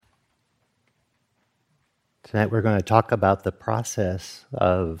Tonight we're going to talk about the process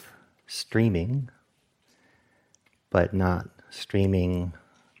of streaming, but not streaming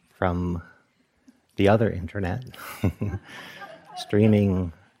from the other internet,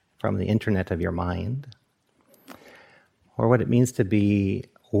 streaming from the internet of your mind, or what it means to be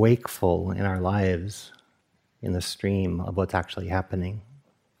wakeful in our lives in the stream of what's actually happening.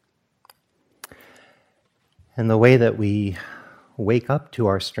 And the way that we wake up to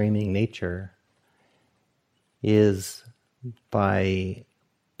our streaming nature is by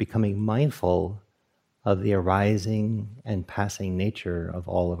becoming mindful of the arising and passing nature of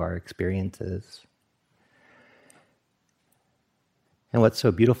all of our experiences. And what's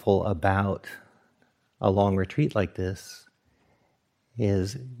so beautiful about a long retreat like this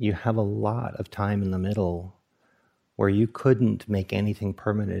is you have a lot of time in the middle where you couldn't make anything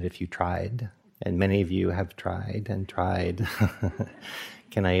permanent if you tried. And many of you have tried and tried.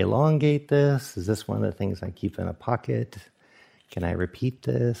 Can I elongate this? Is this one of the things I keep in a pocket? Can I repeat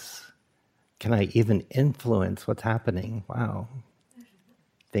this? Can I even influence what's happening? Wow.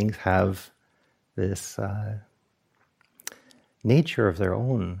 Things have this nature of their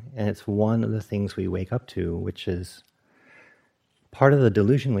own, and it's one of the things we wake up to, which is part of the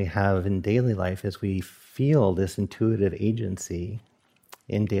delusion we have in daily life is we feel this intuitive agency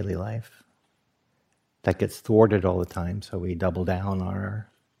in daily life that gets thwarted all the time, so we double down on our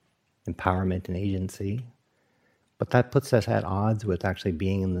empowerment and agency. But that puts us at odds with actually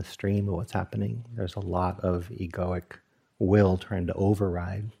being in the stream of what's happening. There's a lot of egoic will trying to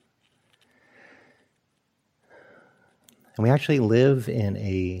override. And we actually live in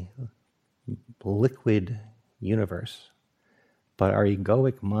a liquid universe, but our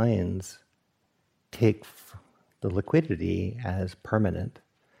egoic minds take the liquidity as permanent.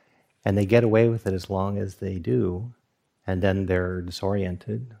 And they get away with it as long as they do, and then they're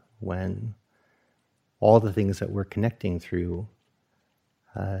disoriented when all the things that we're connecting through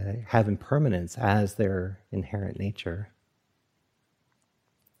have impermanence as their inherent nature.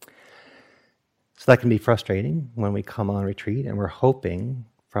 So that can be frustrating when we come on retreat and we're hoping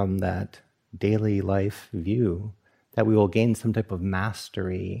from that daily life view that we will gain some type of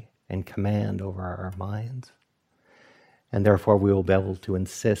mastery and command over our minds. And therefore we will be able to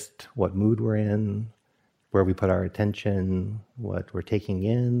insist what mood we're in, where we put our attention, what we're taking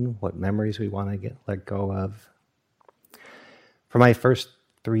in, what memories we want to let go of. For my first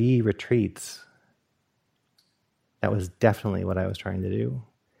 3 retreats, that was definitely what I was trying to do.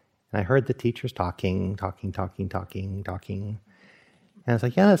 And I heard the teachers talking. And I was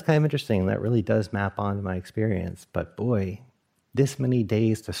like, yeah, that's kind of interesting. That really does map onto my experience. But boy, this many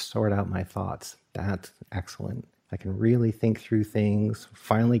days to sort out my thoughts, that's excellent. I can really think through things,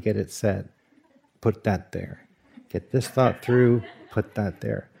 finally get it set, put that there. Get this thought through, put that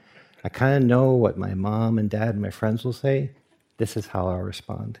there. I kind of know what my mom and dad and my friends will say. This is how I'll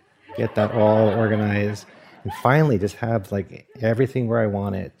respond. Get that all organized. And finally just have like everything where I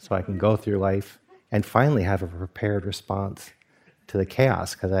want it so I can go through life and finally have a prepared response to the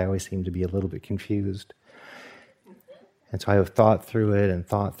chaos, because I always seem to be a little bit confused. And so I have thought through it and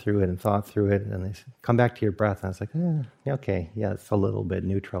thought through it and thought through it, and they said, come back to your breath. And I was like, okay, yeah, it's a little bit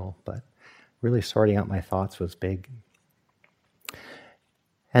neutral, but really sorting out my thoughts was big.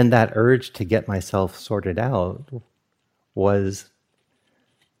 And that urge to get myself sorted out was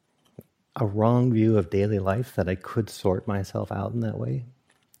a wrong view of daily life, that I could sort myself out in that way.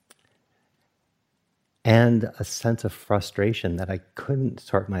 And a sense of frustration that I couldn't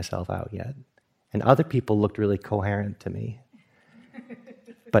sort myself out yet. And other people looked really coherent to me.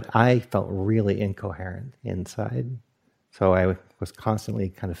 But I felt really incoherent inside. So I was constantly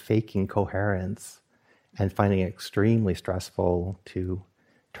kind of faking coherence and finding it extremely stressful to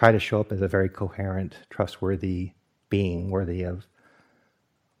try to show up as a very coherent, trustworthy being, worthy of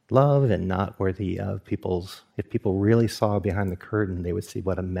love and not worthy of people's... If people really saw behind the curtain, they would see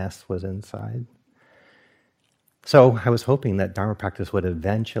what a mess was inside. So I was hoping that Dharma practice would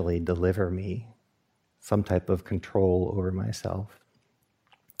eventually deliver me some type of control over myself.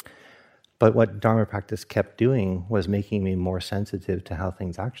 But what Dharma practice kept doing was making me more sensitive to how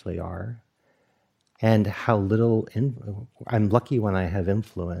things actually are, and how little... I'm lucky when I have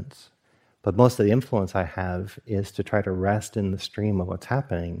influence, but most of the influence I have is to try to rest in the stream of what's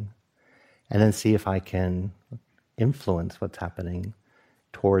happening, and then see if I can influence what's happening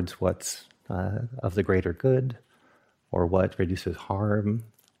towards what's of the greater good, or what reduces harm,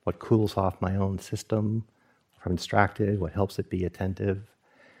 what cools off my own system if I'm distracted, what helps it be attentive.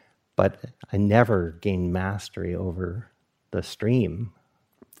 But I never gained mastery over the stream.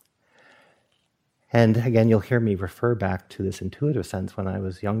 And again, you'll hear me refer back to this intuitive sense. When I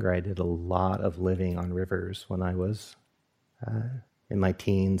was younger, I did a lot of living on rivers when I was in my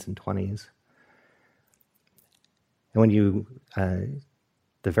teens and 20s. And when you,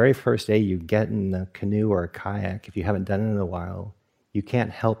 the very first day you get in a canoe or a kayak, if you haven't done it in a while, you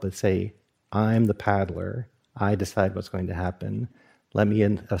can't help but say, I'm the paddler. I decide what's going to happen. Let me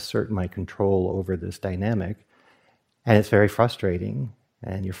assert my control over this dynamic. And it's very frustrating.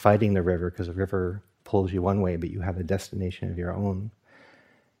 And you're fighting the river because the river pulls you one way, but you have a destination of your own.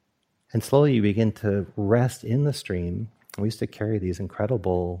 And slowly you begin to rest in the stream. We used to carry these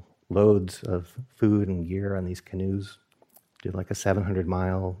incredible loads of food and gear on these canoes, do like a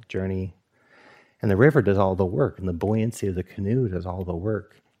 700-mile journey. And the river does all the work, and the buoyancy of the canoe does all the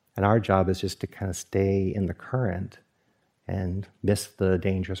work. And our job is just to kind of stay in the current and miss the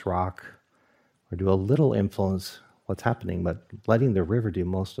dangerous rock or do a little influence what's happening, but letting the river do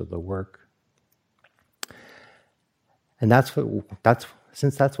most of the work. And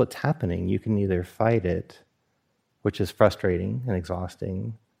since that's what's happening, you can either fight it, which is frustrating and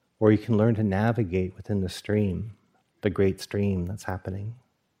exhausting, or you can learn to navigate within the stream, the great stream that's happening.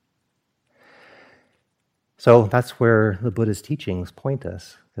 So that's where the Buddha's teachings point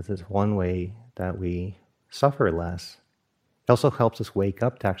us, because it's one way that we suffer less. It also helps us wake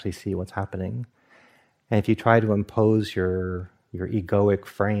up to actually see what's happening. And if you try to impose your egoic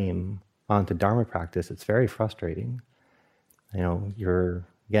frame onto Dharma practice, it's very frustrating. You're,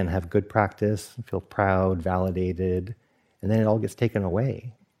 again, have good practice, feel proud, validated, and then it all gets taken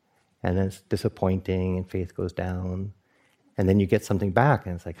away. And then it's disappointing and faith goes down. And then you get something back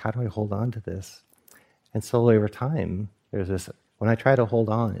and it's like, how do I hold on to this? And slowly over time, there's this, when I try to hold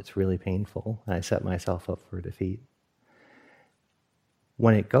on, it's really painful and I set myself up for defeat.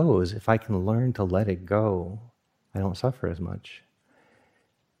 When it goes, if I can learn to let it go, I don't suffer as much.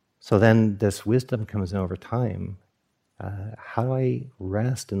 So then this wisdom comes in over time. How do I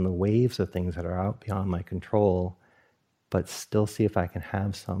rest in the waves of things that are out beyond my control, but still see if I can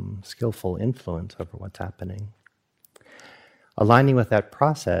have some skillful influence over what's happening? Aligning with that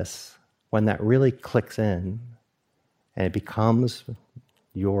process, when that really clicks in and it becomes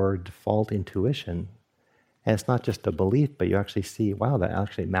your default intuition, and it's not just a belief, but you actually see, wow, that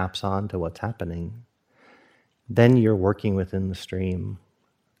actually maps on to what's happening, then you're working within the stream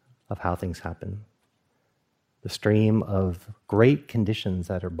of how things happen. The stream of great conditions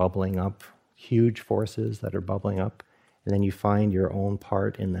that are bubbling up, huge forces that are bubbling up, and then you find your own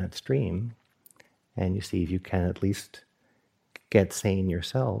part in that stream, and you see if you can at least get sane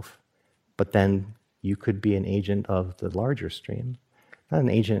yourself, but then you could be an agent of the larger stream. Not an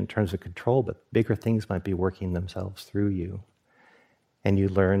agent in terms of control, but bigger things might be working themselves through you. And you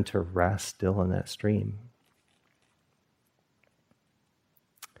learn to rest still in that stream.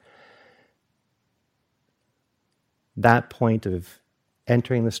 That point of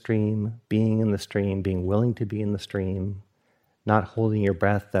entering the stream, being in the stream, being willing to be in the stream, not holding your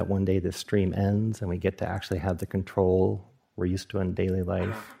breath that one day the stream ends and we get to actually have the control we're used to in daily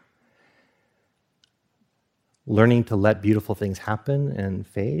life. Learning to let beautiful things happen and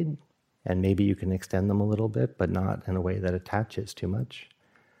fade, and maybe you can extend them a little bit, but not in a way that attaches too much.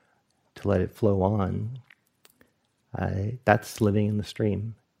 To let it flow on. That's living in the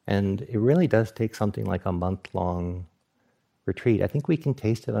stream. And it really does take something like a month-long retreat. I think we can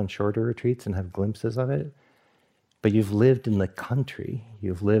taste it on shorter retreats and have glimpses of it, but you've lived in the country,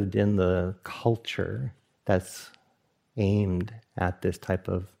 you've lived in the culture that's aimed at this type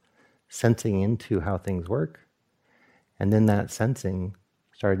of sensing into how things work. And then that sensing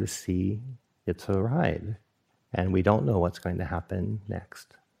started to see it's a ride, and we don't know what's going to happen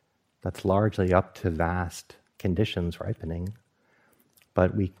next. That's largely up to vast conditions ripening,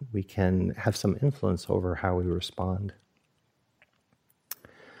 but we can have some influence over how we respond.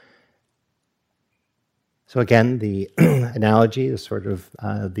 So again, the analogy is sort of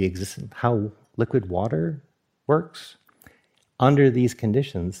the existence, how liquid water works. Under these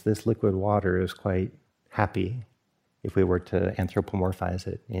conditions, this liquid water is quite happy if we were to anthropomorphize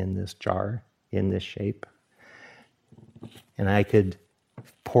it in this jar, in this shape. And I could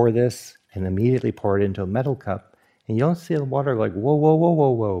pour this and immediately pour it into a metal cup, and you don't see the water like, whoa, whoa, whoa, whoa,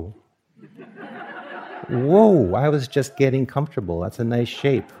 whoa. Whoa, I was just getting comfortable. That's a nice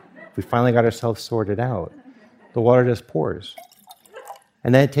shape. We finally got ourselves sorted out. The water just pours.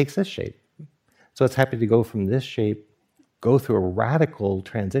 And then it takes this shape. So it's happy to go from this shape, go through a radical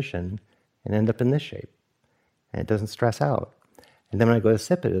transition, and end up in this shape. And it doesn't stress out. And then when I go to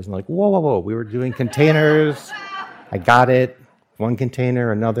sip it, it's like, whoa, whoa, whoa. We were doing containers. I got it. One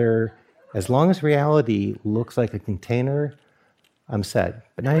container, another. As long as reality looks like a container, I'm sad.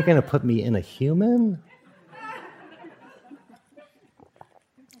 But now you're going to put me in a human?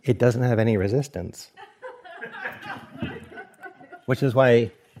 It doesn't have any resistance. Which is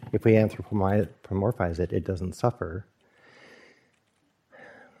why if we anthropomorphize it, it doesn't suffer.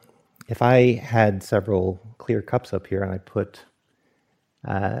 If I had several clear cups up here and I put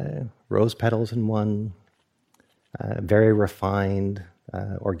rose petals in one, very refined,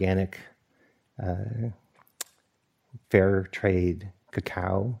 organic, fair trade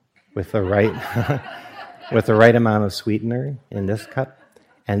cacao with the right with the right amount of sweetener in this cup,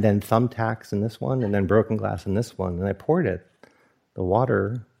 and then thumbtacks in this one, and then broken glass in this one, and I poured it, the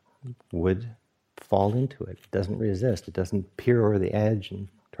water would fall into it. It doesn't resist. It doesn't peer over the edge and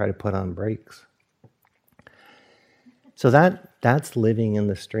try to put on brakes. So that's living in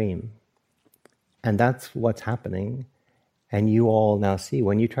the stream. And that's what's happening. And you all now see,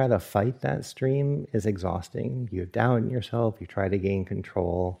 when you try to fight that stream, is exhausting. You doubt yourself, you try to gain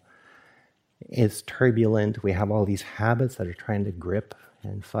control. It's turbulent. We have all these habits that are trying to grip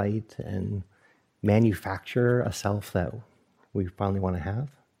and fight and manufacture a self that we finally want to have.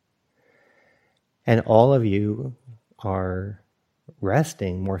 And all of you are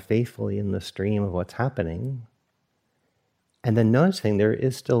resting more faithfully in the stream of what's happening, and then noticing there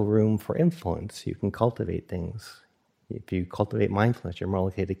is still room for influence. You can cultivate things. If you cultivate mindfulness, you're more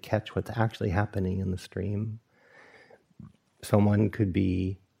likely to catch what's actually happening in the stream. Your mind could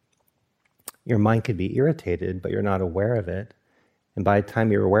be irritated, but you're not aware of it. And by the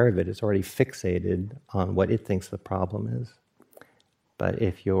time you're aware of it, it's already fixated on what it thinks the problem is. But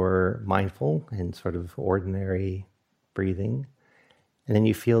if you're mindful in sort of ordinary breathing, and then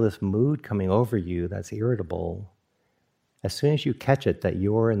you feel this mood coming over you that's irritable, as soon as you catch it that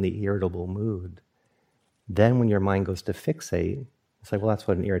you're in the irritable mood, then when your mind goes to fixate, it's like, well, that's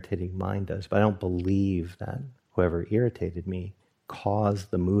what an irritating mind does. But I don't believe that whoever irritated me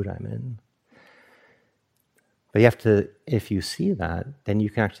caused the mood I'm in. But you have to, if you see that, then you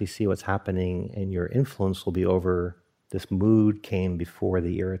can actually see what's happening, and your influence will be over this mood came before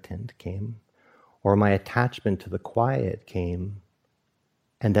the irritant came, or my attachment to the quiet came,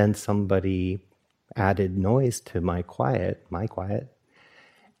 and then somebody added noise to my quiet,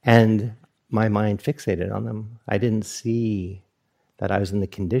 and my mind fixated on them. I didn't see that I was in the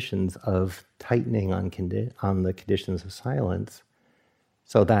conditions of tightening on the conditions of silence,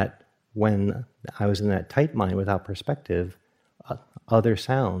 so that when I was in that tight mind without perspective, other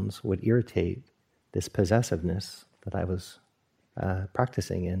sounds would irritate this possessiveness that I was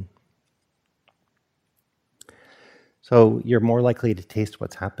practicing in. So you're more likely to taste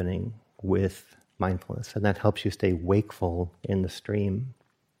what's happening with mindfulness, and that helps you stay wakeful in the stream.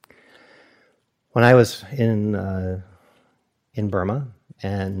 When I was in Burma,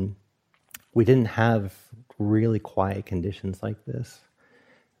 and we didn't have really quiet conditions like this,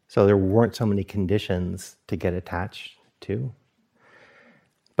 so there weren't so many conditions to get attached to.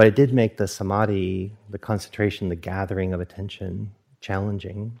 But it did make the samadhi, the concentration, the gathering of attention,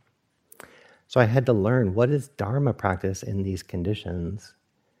 challenging. So I had to learn, what is Dharma practice in these conditions?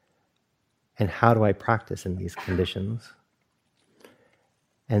 And how do I practice in these conditions?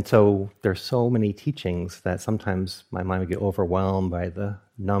 And so there's so many teachings that sometimes my mind would get overwhelmed by the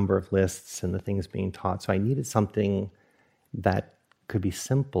number of lists and the things being taught. So I needed something that could be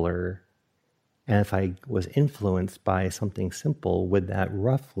simpler. And if I was influenced by something simple, would that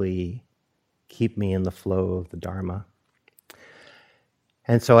roughly keep me in the flow of the Dharma?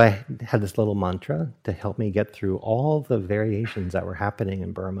 And so I had this little mantra to help me get through all the variations that were happening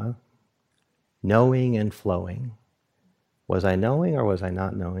in Burma. Knowing and flowing. Was I knowing or was I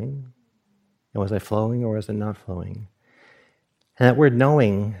not knowing? And was I flowing or was I not flowing? And that word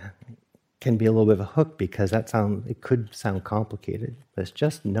knowing can be a little bit of a hook, because it could sound complicated, but it's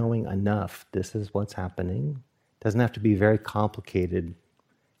just knowing enough. This is what's happening. It doesn't have to be very complicated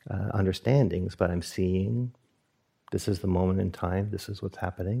understandings, but I'm seeing, this is the moment in time, this is what's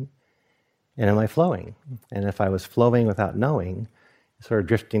happening. And am I flowing? And if I was flowing without knowing, sort of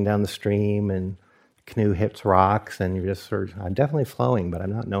drifting down the stream and the canoe hits rocks and you're just sort of, I'm definitely flowing, but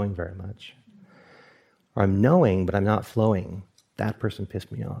I'm not knowing very much. Or I'm knowing, but I'm not flowing. That person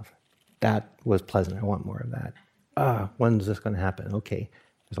pissed me off. That was pleasant. I want more of that. When's this going to happen? Okay.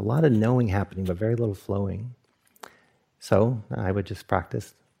 There's a lot of knowing happening, but very little flowing. So I would just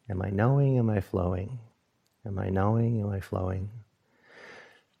practice, am I knowing, am I flowing? Am I knowing, am I flowing?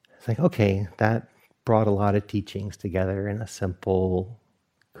 It's like, okay, that brought a lot of teachings together in a simple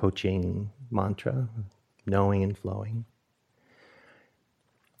coaching mantra, knowing and flowing.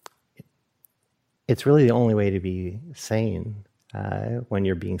 It's really the only way to be sane when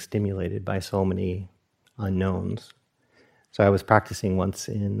you're being stimulated by so many unknowns. So I was practicing once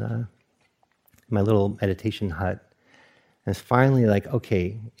in my little meditation hut, and it's finally like,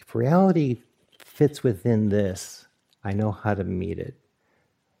 okay, if reality fits within this, I know how to meet it.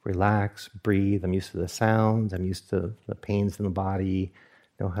 Relax, breathe. I'm used to the sounds. I'm used to the pains in the body.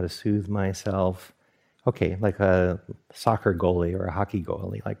 Know how to soothe myself. Okay, like a soccer goalie or a hockey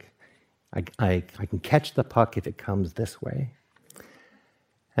goalie. Like I can catch the puck if it comes this way.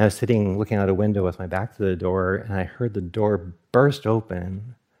 And I was sitting, looking out a window with my back to the door, and I heard the door burst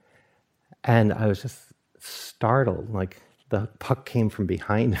open, and I was just startled. Like the puck came from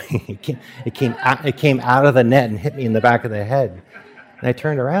behind me. It came out of the net and hit me in the back of the head. And I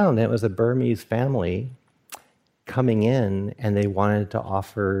turned around, and it was a Burmese family coming in, and they wanted to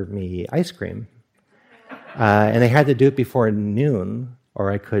offer me ice cream. And they had to do it before noon,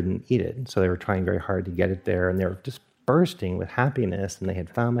 or I couldn't eat it. So they were trying very hard to get it there, and they were just bursting with happiness, and they had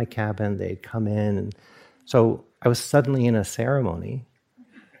found my cabin, they had come in, and so I was suddenly in a ceremony.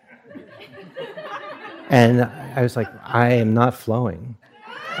 And I was like, I am not flowing.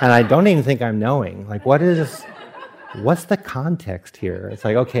 And I don't even think I'm knowing. Like, what's the context here? It's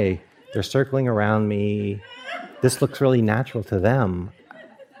like, okay, they're circling around me. This looks really natural to them.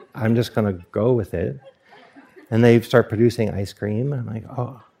 I'm just going to go with it. And they start producing ice cream. And I'm like,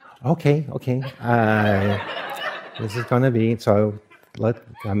 oh, okay. This is going to be, so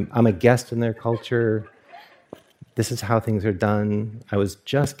I'm a guest in their culture. This is how things are done. I was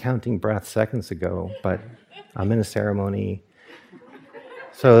just counting breaths seconds ago, but I'm in a ceremony.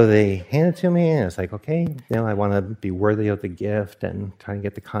 So they hand it to me, and it's like, okay, I want to be worthy of the gift and try to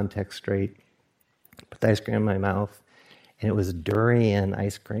get the context straight. Put the ice cream in my mouth, and it was durian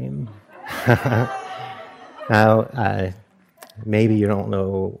ice cream. Now, maybe you don't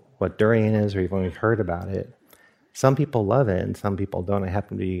know what durian is, or you've only heard about it. Some people love it, and some people don't. I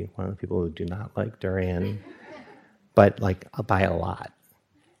happen to be one of the people who do not like durian, but like by a lot.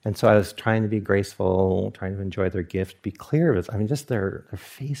 And so I was trying to be graceful, trying to enjoy their gift, be clear of it. I mean, just their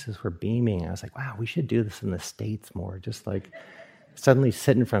faces were beaming. I was like, wow, we should do this in the States more. Just like suddenly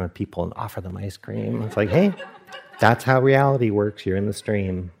sit in front of people and offer them ice cream. It's like, hey, that's how reality works. You're in the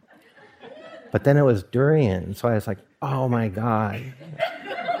stream. But then it was durian. So I was like, oh my God.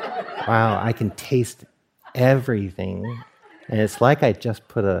 Wow, I can taste everything. And it's like I just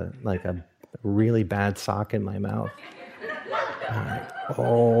put a really bad sock in my mouth. I'm like,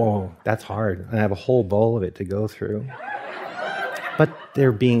 oh, that's hard. I have a whole bowl of it to go through. But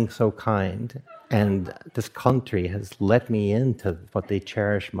they're being so kind. And this country has let me into what they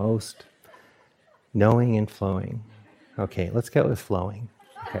cherish most, knowing and flowing. Okay, let's get with flowing.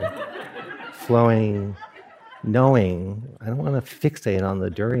 Okay. Flowing, knowing. I don't want to fixate on the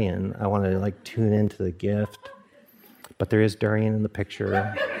durian. I want to tune into the gift. But there is durian in the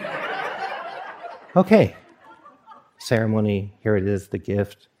picture. Okay. Ceremony, here it is, the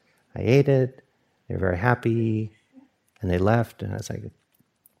gift. I ate it. They were very happy. And they left. And I was like,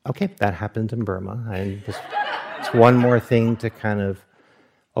 okay, that happens in Burma. It's one more thing to kind of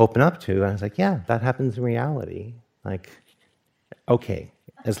open up to. And I was like, yeah, that happens in reality. Like, okay,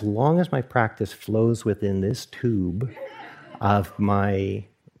 as long as my practice flows within this tube of my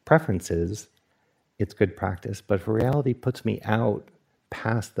preferences, it's good practice. But if reality puts me out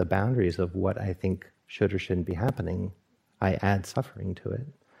past the boundaries of what I think should or shouldn't be happening, I add suffering to it.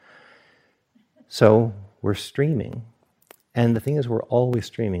 So we're streaming. And the thing is, we're always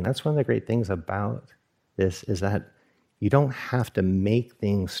streaming. That's one of the great things about this, is that you don't have to make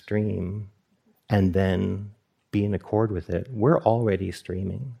things stream and then be in accord with it. We're already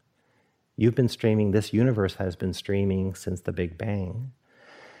streaming. You've been streaming. This universe has been streaming since the Big Bang.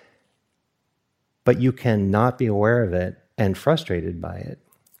 But you can not be aware of it and frustrated by it.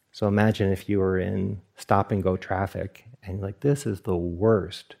 So imagine if you were in stop-and-go traffic and you're like, this is the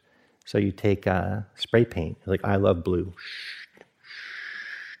worst. So you take spray paint. You're like, I love blue.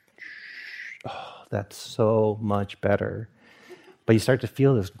 Oh, that's so much better. But you start to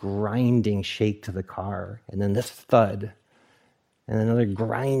feel this grinding shake to the car, and then this thud, and another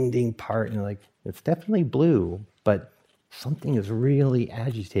grinding part, and you're like, it's definitely blue, but something is really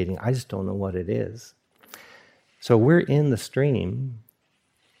agitating. I just don't know what it is. So we're in the stream,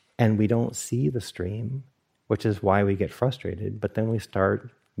 and we don't see the stream, which is why we get frustrated, but then we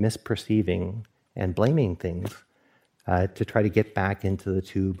start misperceiving and blaming things to try to get back into the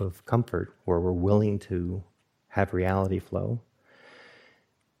tube of comfort where we're willing to have reality flow.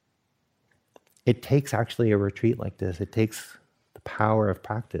 It takes actually a retreat like this. It takes the power of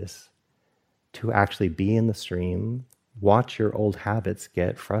practice to actually be in the stream, watch your old habits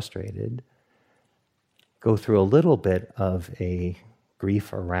get frustrated, go through a little bit of a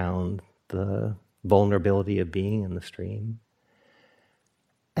grief around the vulnerability of being in the stream.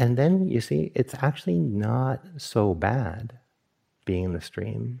 And then you see, it's actually not so bad being in the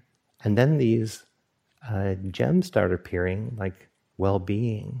stream. And then these gems start appearing, like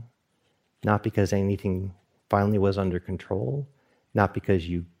well-being, not because anything finally was under control, not because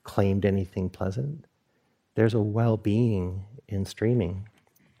you claimed anything pleasant. There's a well-being in streaming.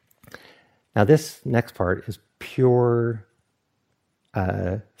 Now this next part is pure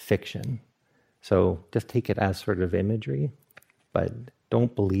fiction. So just take it as sort of imagery, but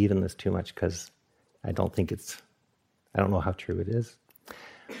don't believe in this too much because I don't know how true it is.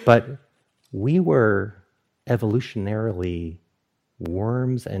 But we were evolutionarily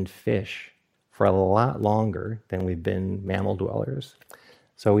worms and fish for a lot longer than we've been mammal dwellers.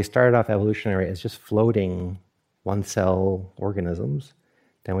 So we started off evolutionary as just floating one-cell organisms.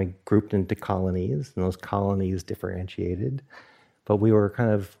 Then we grouped into colonies, and those colonies differentiated. But we were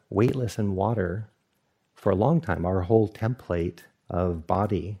kind of weightless in water for a long time. Our whole template of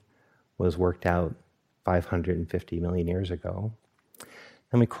body was worked out 550 million years ago.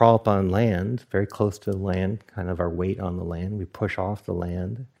 Then we crawl up on land, very close to the land, kind of our weight on the land. We push off the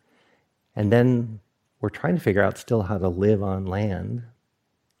land. And then we're trying to figure out still how to live on land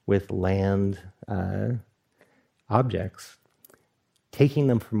with land objects, taking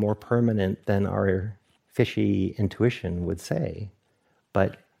them for more permanent than our fishy intuition would say.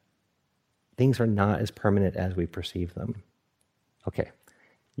 But things are not as permanent as we perceive them. Okay,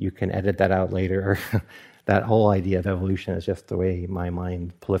 you can edit that out later. That whole idea of evolution is just the way my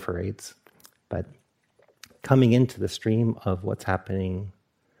mind proliferates. But coming into the stream of what's happening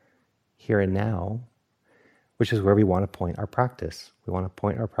here and now, which is where we want to point our practice. We want to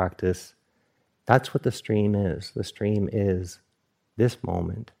point our practice. That's what the stream is. The stream is this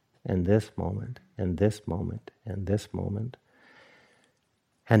moment, and this moment, and this moment, and this moment.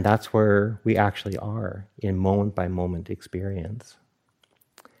 And that's where we actually are in moment-by-moment experience.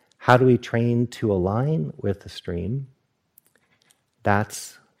 How do we train to align with the stream?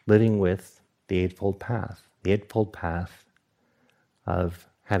 That's living with the Eightfold Path. The Eightfold Path of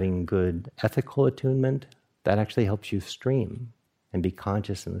having good ethical attunement, that actually helps you stream and be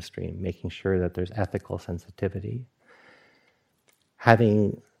conscious in the stream, making sure that there's ethical sensitivity.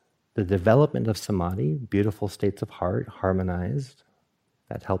 Having the development of samadhi, beautiful states of heart, harmonized,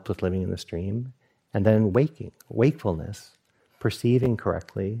 that helps with living in the stream. And then wakefulness, perceiving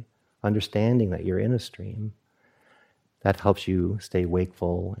correctly, understanding that you're in a stream, that helps you stay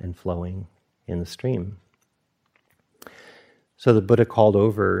wakeful and flowing in the stream. So the Buddha called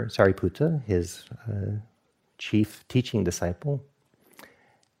over Sariputta, his chief teaching disciple,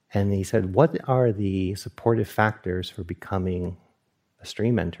 and he said, what are the supportive factors for becoming a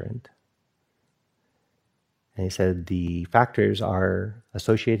stream entrant? And he said, the factors are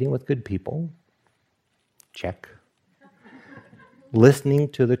associating with good people, check. Listening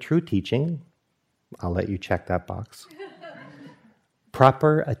to the true teaching, I'll let you check that box.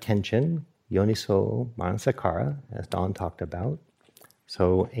 Proper attention, yoniso manasakara, as Don talked about.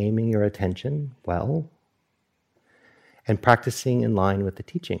 So aiming your attention well, and practicing in line with the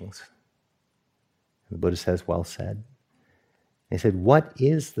teachings. And the Buddha says, well said. And he said, what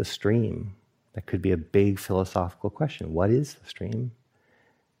is the stream? That could be a big philosophical question. What is the stream?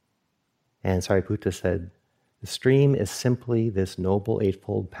 And Sariputta said, the stream is simply this noble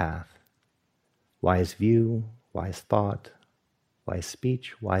eightfold path. Wise view, wise thought, wise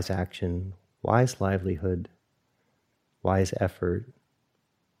speech, wise action, wise livelihood, wise effort,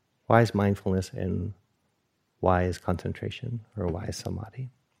 wise mindfulness, and wise concentration, or wise samadhi.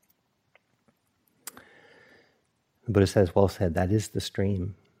 The Buddha says, well said, that is the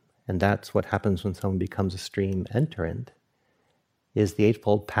stream. And that's what happens when someone becomes a stream entrant, is the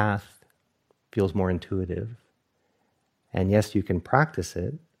Eightfold Path feels more intuitive. And yes, you can practice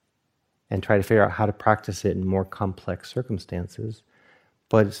it and try to figure out how to practice it in more complex circumstances,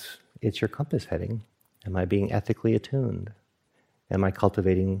 but it's your compass heading. Am I being ethically attuned? Am I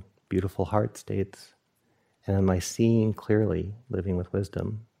cultivating beautiful heart states? And am I seeing clearly, living with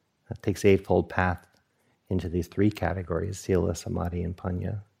wisdom? That takes the Eightfold Path into these three categories, Sila, Samadhi, and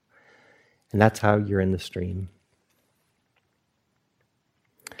Panya. And that's how you're in the stream.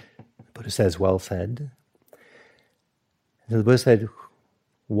 The Buddha says, well said. And the Buddha said,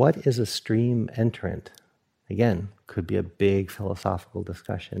 what is a stream entrant? Again, could be a big philosophical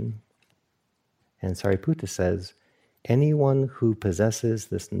discussion. And Sariputta says, anyone who possesses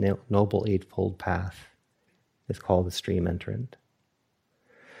this noble Eightfold Path is called a stream entrant.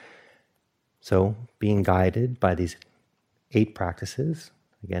 So, being guided by these 8 practices,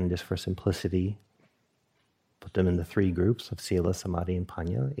 again, just for simplicity, put them in the three groups of Sila, Samadhi, and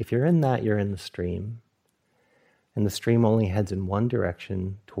Panya. If you're in that, you're in the stream. And the stream only heads in one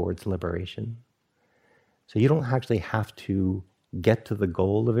direction towards liberation. So you don't actually have to get to the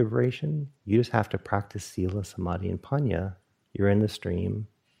goal of liberation. You just have to practice Sila, Samadhi, and Panya. You're in the stream.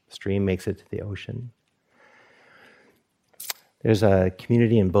 The stream makes it to the ocean. There's a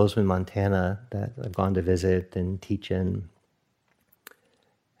community in Bozeman, Montana that I've gone to visit and teach in.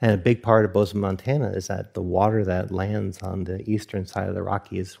 And a big part of Bozeman, Montana is that the water that lands on the eastern side of the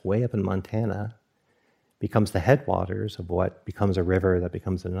Rockies, way up in Montana, becomes the headwaters of what becomes a river that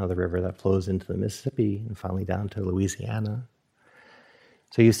becomes another river that flows into the Mississippi and finally down to Louisiana.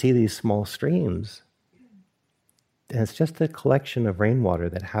 So you see these small streams, and it's just a collection of rainwater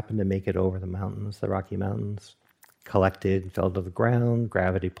that happened to make it over the mountains, the Rocky Mountains, collected, fell to the ground,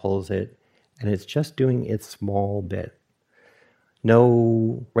 gravity pulls it, and it's just doing its small bit.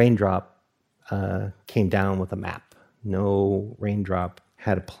 No raindrop came down with a map. No raindrop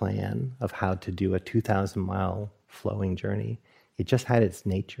had a plan of how to do a 2,000-mile flowing journey. It just had its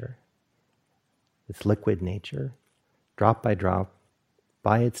nature, its liquid nature. Drop by drop,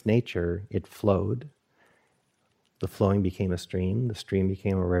 by its nature, it flowed. The flowing became a stream. The stream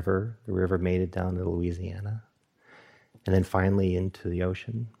became a river. The river made it down to Louisiana. And then finally into the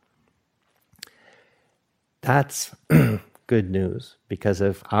ocean. That's good news, because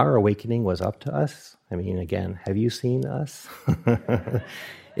if our awakening was up to us, I mean, again, have you seen us?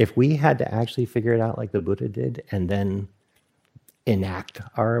 If we had to actually figure it out like the Buddha did and then enact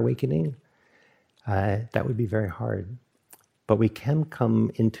our awakening, that would be very hard. But we can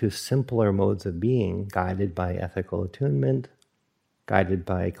come into simpler modes of being, guided by ethical attunement, guided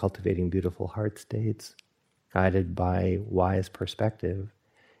by cultivating beautiful heart states, guided by wise perspective.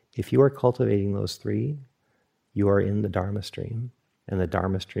 If you are cultivating those three, you are in the Dharma stream, and the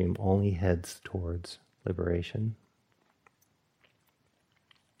Dharma stream only heads towards liberation.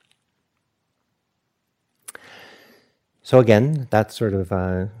 So again, that's sort of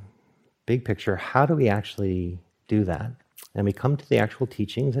a big picture. How do we actually do that? And we come to the actual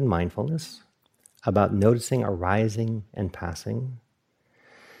teachings in mindfulness about noticing arising and passing.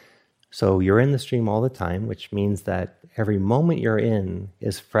 So you're in the stream all the time, which means that every moment you're in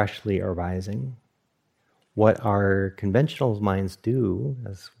is freshly arising. What our conventional minds do,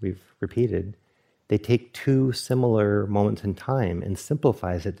 as we've repeated, they take two similar moments in time and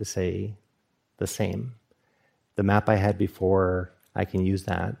simplifies it to say the same. The map I had before, I can use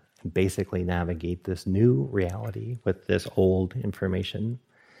that and basically navigate this new reality with this old information.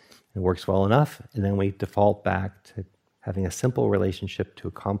 It works well enough, and then we default back to having a simple relationship to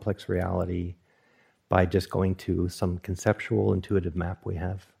a complex reality by just going to some conceptual, intuitive map we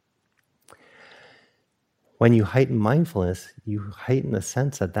have. When you heighten mindfulness, you heighten the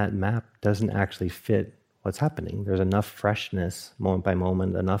sense that that map doesn't actually fit what's happening. There's enough freshness, moment by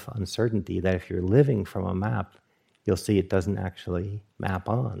moment, enough uncertainty that if you're living from a map, you'll see it doesn't actually map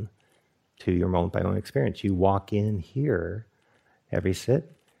on to your moment by moment experience. You walk in here every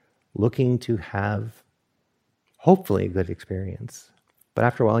sit looking to have hopefully a good experience. But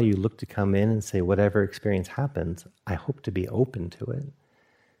after a while, you look to come in and say, whatever experience happens, I hope to be open to it.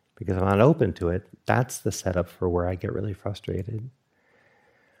 Because if I'm not open to it, that's the setup for where I get really frustrated.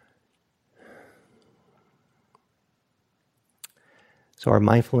 So our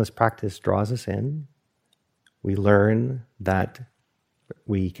mindfulness practice draws us in. We learn that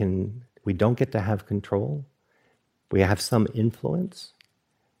we don't get to have control. We have some influence.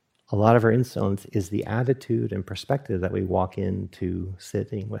 A lot of our influence is the attitude and perspective that we walk into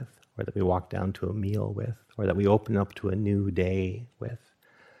sitting with, or that we walk down to a meal with, or that we open up to a new day with.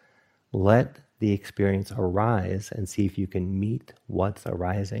 Let the experience arise and see if you can meet what's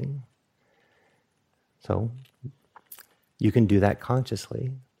arising. So you can do that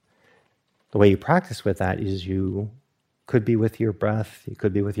consciously. The way you practice with that is you could be with your breath, you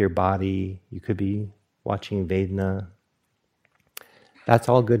could be with your body, you could be watching Vedana. That's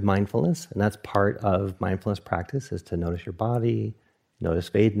all good mindfulness, and that's part of mindfulness practice, is to notice your body, notice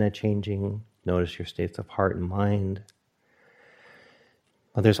Vedana changing, notice your states of heart and mind.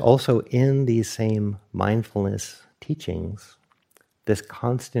 But there's also in these same mindfulness teachings this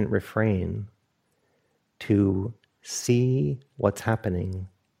constant refrain to see what's happening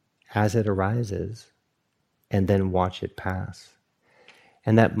as it arises and then watch it pass.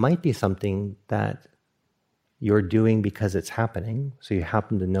 And that might be something that you're doing because it's happening. So you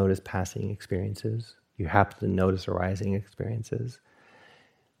happen to notice passing experiences. You happen to notice arising experiences.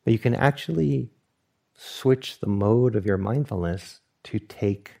 But you can actually switch the mode of your mindfulness to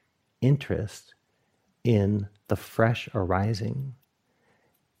take interest in the fresh arising.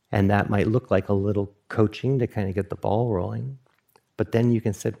 And that might look like a little coaching to kind of get the ball rolling. But then you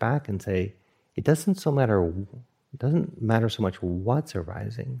can sit back and say, it doesn't matter so much what's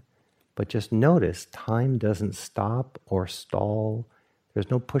arising, but just notice time doesn't stop or stall. There's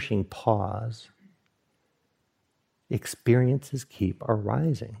no pushing pause. Experiences keep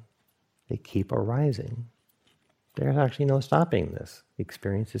arising. They keep arising. There's actually no stopping this.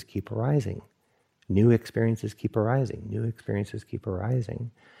 Experiences keep arising. New experiences keep arising. New experiences keep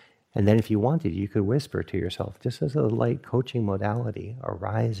arising. And then if you wanted, you could whisper to yourself, just as a light coaching modality,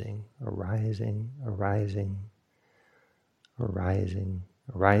 arising, arising, arising, arising,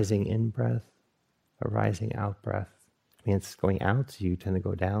 arising in breath, arising out breath. I mean, it's going out, so you tend to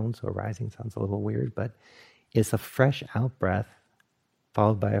go down, so arising sounds a little weird, but it's a fresh out breath,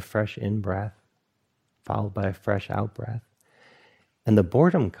 followed by a fresh in breath, followed by a fresh out breath. And the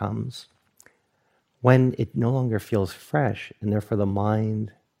boredom comes when it no longer feels fresh, and therefore the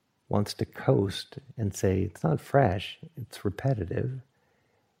mind wants to coast and say, it's not fresh, it's repetitive.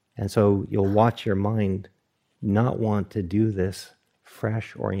 And so you'll watch your mind not want to do this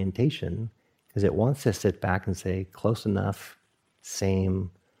fresh orientation because it wants to sit back and say, close enough,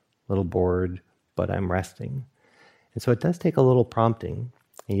 same, little bored, but I'm resting. And so it does take a little prompting,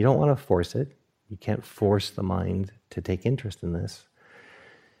 and you don't want to force it. You can't force the mind to take interest in this.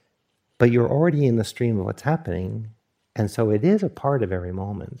 But you're already in the stream of what's happening, and so it is a part of every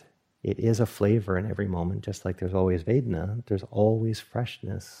moment. It is a flavor in every moment, just like there's always Vedana, there's always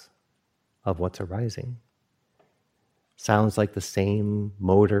freshness of what's arising. Sounds like the same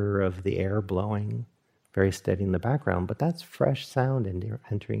motor of the air blowing, very steady in the background, but that's fresh sound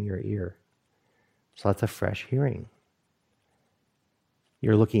entering your ear. So that's a fresh hearing.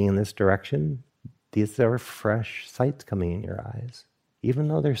 You're looking in this direction, these are fresh sights coming in your eyes, even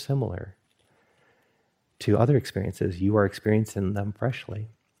though they're similar to other experiences, you are experiencing them freshly.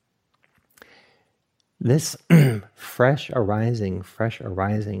 This fresh arising,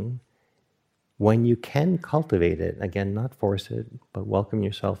 when you can cultivate it, again, not force it, but welcome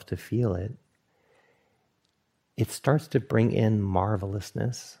yourself to feel it, it starts to bring in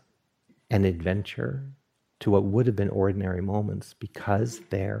marvelousness and adventure to what would have been ordinary moments because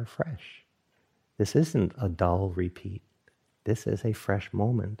they're fresh. This isn't a dull repeat. This is a fresh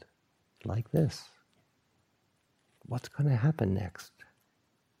moment like this. What's going to happen next?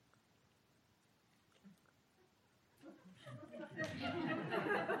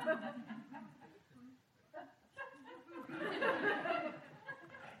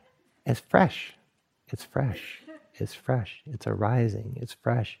 It's fresh. It's fresh. It's fresh. It's arising. It's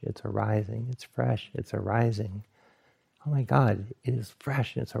fresh. It's arising. It's fresh. It's arising. Oh my God, it is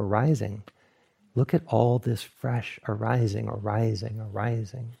fresh. It's arising. Look at all this fresh arising, arising,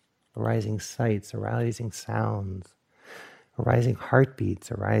 arising. Arising sights, arising sounds, arising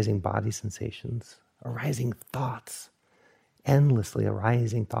heartbeats, arising body sensations, arising thoughts, endlessly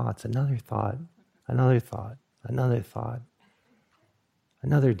arising thoughts, another thought, another thought, another thought,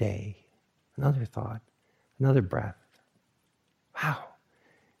 another day, another thought, another breath. Wow.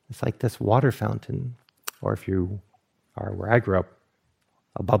 It's like this water fountain, or if you are where I grew up,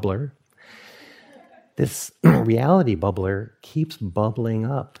 a bubbler. This reality bubbler keeps bubbling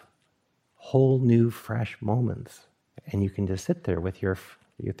up whole new fresh moments. And you can just sit there with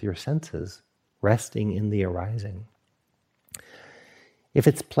your senses, resting in the arising. If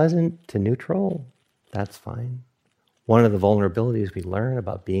it's pleasant to neutral, that's fine. One of the vulnerabilities we learn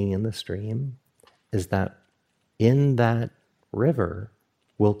about being in the stream is that in that river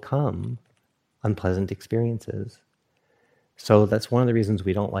will come unpleasant experiences. So that's one of the reasons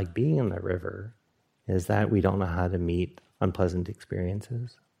we don't like being in the river, is that we don't know how to meet unpleasant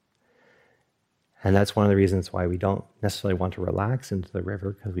experiences. And that's one of the reasons why we don't necessarily want to relax into the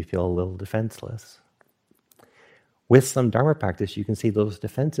river, because we feel a little defenseless. With some Dharma practice, you can see those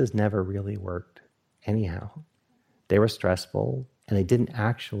defenses never really worked anyhow. They were stressful, and they didn't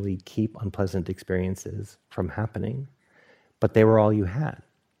actually keep unpleasant experiences from happening, but they were all you had.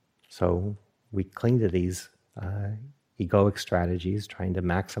 So we cling to these egoic strategies, trying to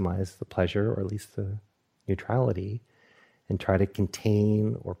maximize the pleasure, or at least the neutrality, and try to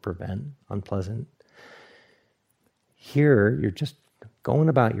contain or prevent unpleasant. Here, you're just going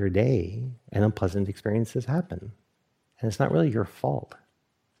about your day, and unpleasant experiences happen. And it's not really your fault,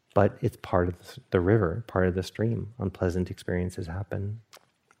 but it's part of the river, part of the stream. Unpleasant experiences happen.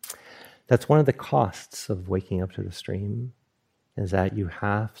 That's one of the costs of waking up to the stream, is that you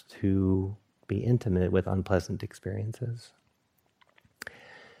have to be intimate with unpleasant experiences.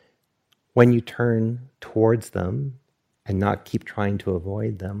 When you turn towards them and not keep trying to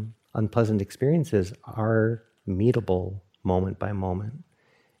avoid them, unpleasant experiences are meetable moment by moment.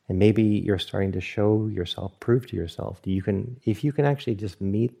 And maybe you're starting to show yourself, prove to yourself, if you can actually just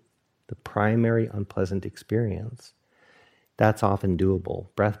meet the primary unpleasant experience, that's often doable.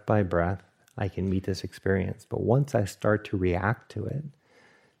 Breath by breath, I can meet this experience. But once I start to react to it,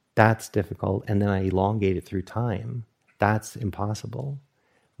 that's difficult. And then I elongate it through time. That's impossible.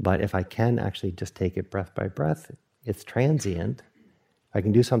 But if I can actually just take it breath by breath, it's transient. If I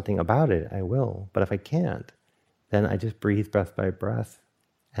can do something about it, I will. But if I can't, then I just breathe breath by breath,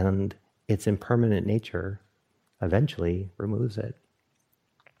 and its impermanent nature eventually removes it.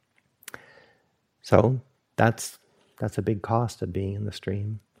 So that's a big cost of being in the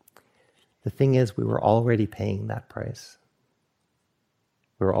stream. The thing is, we were already paying that price.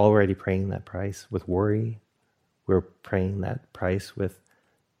 We were already paying that price with worry. We were paying that price with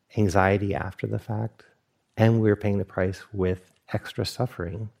anxiety after the fact. And we were paying the price with extra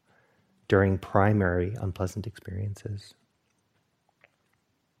suffering during primary unpleasant experiences.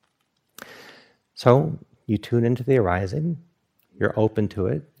 So you tune into the arising, you're open to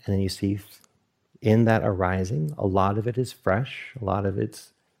it, and then you see in that arising, a lot of it is fresh, a lot of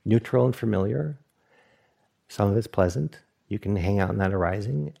it's neutral and familiar, some of it's pleasant. You can hang out in that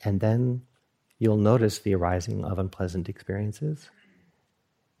arising, and then you'll notice the arising of unpleasant experiences.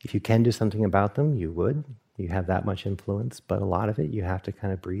 If you can do something about them, you would. You have that much influence, but a lot of it you have to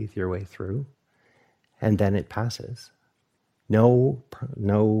kind of breathe your way through, and then it passes. No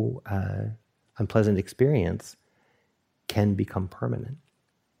unpleasant experience can become permanent.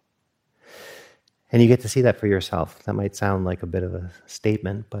 And you get to see that for yourself. That might sound like a bit of a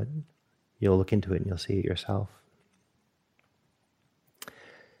statement, but you'll look into it and you'll see it yourself.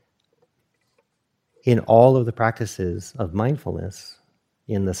 In all of the practices of mindfulness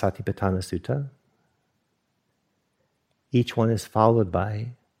in the Satipatthana Sutta, each one is followed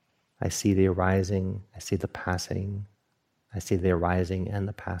by, I see the arising, I see the passing, I see the arising and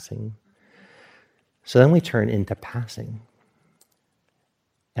the passing. So then we turn into passing.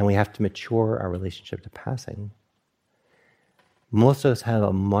 And we have to mature our relationship to passing. Most of us have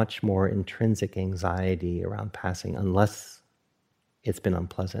a much more intrinsic anxiety around passing, unless it's been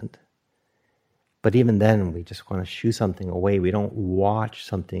unpleasant. But even then, we just want to shoo something away. We don't watch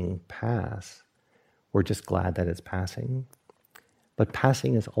something pass. We're just glad that it's passing. But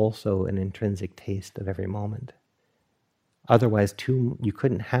passing is also an intrinsic taste of every moment. Otherwise, you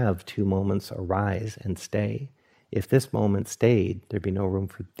couldn't have two moments arise and stay. If this moment stayed, there'd be no room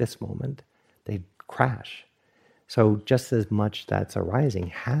for this moment. They'd crash. So just as much that's arising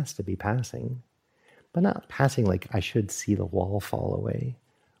has to be passing, but not passing like I should see the wall fall away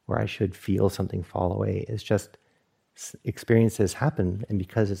or I should feel something fall away. It's just experiences happen, and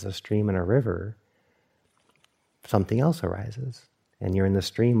because it's a stream and a river, something else arises. And you're in the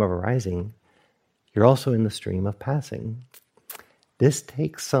stream of arising, you're also in the stream of passing. This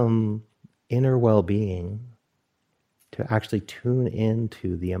takes some inner well-being to actually tune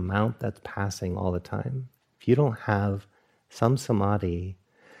into the amount that's passing all the time. If you don't have some samadhi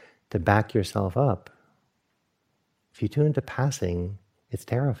to back yourself up, if you tune into passing, it's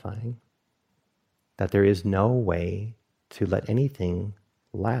terrifying that there is no way to let anything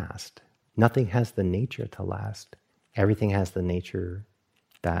last. Nothing has the nature to last. Everything has the nature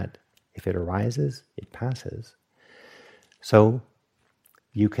that if it arises, it passes. So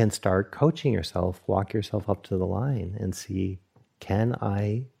you can start coaching yourself, walk yourself up to the line and see, can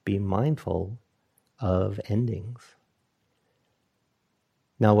I be mindful of endings?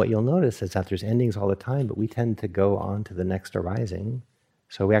 Now what you'll notice is that there's endings all the time, but we tend to go on to the next arising,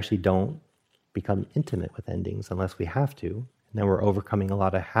 so we actually don't become intimate with endings unless we have to, and then we're overcoming a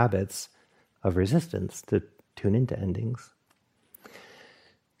lot of habits of resistance to tune into endings.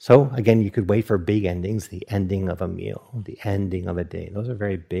 So again, you could wait for big endings, the ending of a meal, the ending of a day. Those are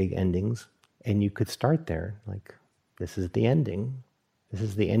very big endings. And you could start there, like, this is the ending. This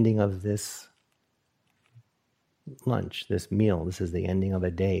is the ending of this lunch, this meal. This is the ending of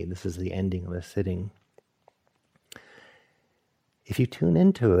a day. This is the ending of a sitting. If you tune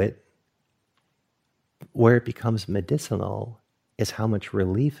into it, where it becomes medicinal is how much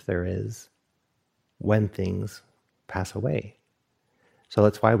relief there is when things pass away. So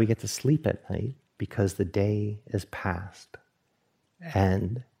that's why we get to sleep at night, because the day is past.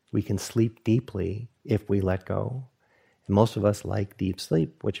 And we can sleep deeply if we let go. And most of us like deep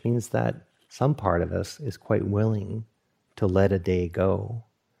sleep, which means that some part of us is quite willing to let a day go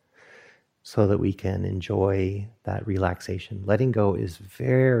so that we can enjoy that relaxation. Letting go is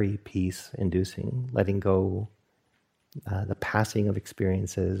very peace-inducing. Letting go, the passing of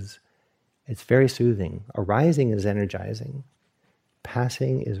experiences, it's very soothing. Arising is energizing.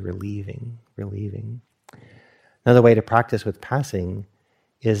 Passing is relieving. Another way to practice with passing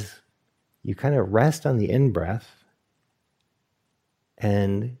is you kind of rest on the in-breath,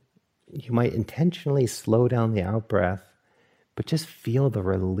 and you might intentionally slow down the out-breath, but just feel the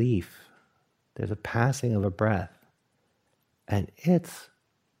relief. There's a passing of a breath, and it's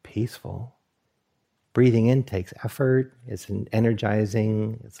peaceful. Breathing in takes effort, it's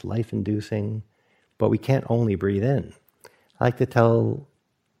energizing, it's life-inducing, but we can't only breathe in. I like to tell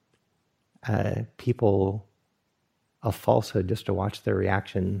people a falsehood just to watch their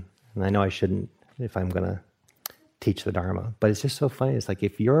reaction, and I know I shouldn't if I'm going to teach the Dharma, but it's just so funny. It's like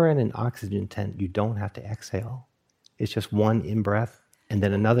if you're in an oxygen tent, you don't have to exhale. It's just one in-breath and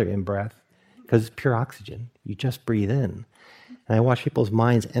then another in-breath, because it's pure oxygen. You just breathe in. And I watch people's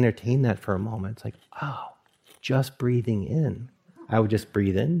minds entertain that for a moment. It's like, oh, just breathing in. I would just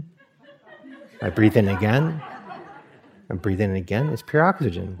breathe in. I breathe in again. I breathe in again. It's pure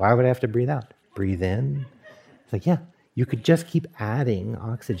oxygen. Why would I have to breathe out? Breathe in. It's like, yeah, you could just keep adding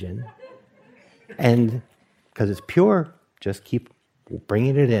oxygen. And because it's pure, just keep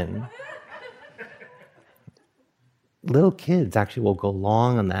bringing it in. Little kids actually will go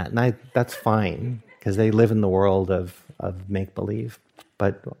long on that, and that's fine, because they live in the world of make-believe.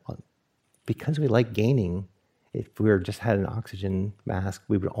 But because we like gaining, if we just had an oxygen mask,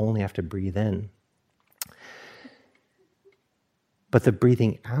 we would only have to breathe in. But the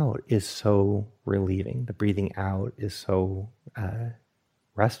breathing out is so relieving. The breathing out is so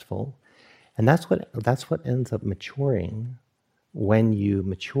restful. And that's what ends up maturing when you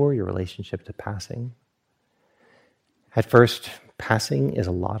mature your relationship to passing. At first, passing is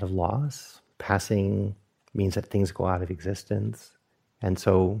a lot of loss. Passing means that things go out of existence. And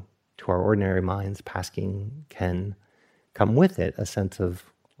so, to our ordinary minds, passing can come with it a sense of,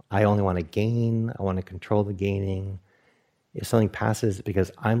 I only want to gain, I want to control the gaining. If something passes, it's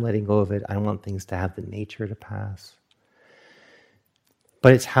because I'm letting go of it. I don't want things to have the nature to pass.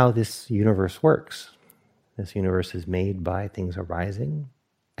 But it's how this universe works. This universe is made by things arising,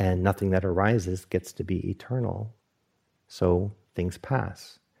 and nothing that arises gets to be eternal. So things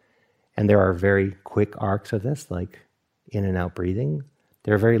pass. And there are very quick arcs of this, like in and out breathing.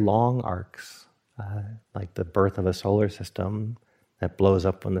 There are very long arcs, like the birth of a solar system that blows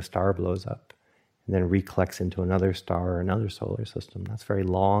up when the star blows up, and then recollects into another star or another solar system. That's a very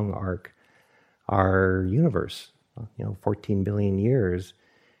long arc. Our universe, 14 billion years,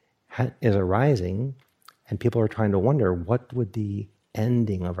 is arising, and people are trying to wonder, what would the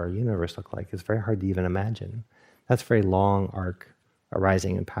ending of our universe look like? It's very hard to even imagine. That's a very long arc,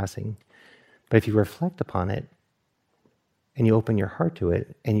 arising and passing. But if you reflect upon it, and you open your heart to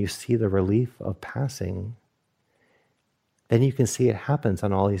it, and you see the relief of passing, then you can see it happens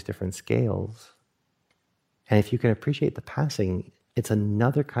on all these different scales. And if you can appreciate the passing, it's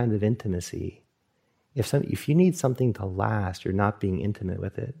another kind of intimacy. If you need something to last, you're not being intimate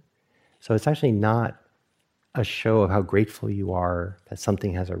with it. So it's actually not a show of how grateful you are that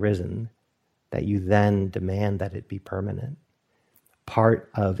something has arisen, that you then demand that it be permanent. Part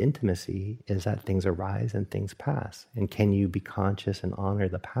of intimacy is that things arise and things pass. And can you be conscious and honor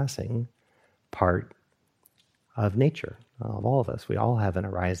the passing part of nature, of all of us? We all have an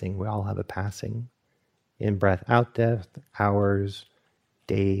arising, we all have a passing. In breath, out death, hours,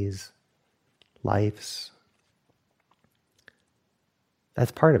 days, lives.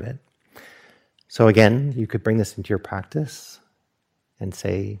 That's part of it. So again, you could bring this into your practice and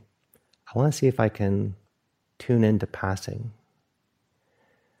say, I want to see if I can tune into passing.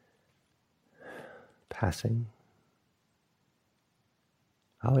 Passing.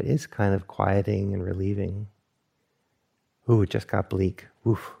 Oh, it is kind of quieting and relieving. Ooh, it just got bleak.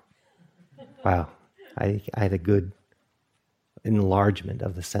 Oof. Wow. I had a good enlargement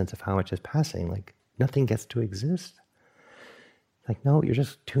of the sense of how much is passing. Like, nothing gets to exist. Like, no, you're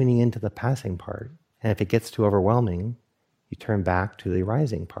just tuning into the passing part. And if it gets too overwhelming, you turn back to the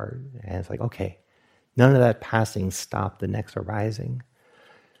arising part. And it's like, okay, none of that passing stopped the next arising.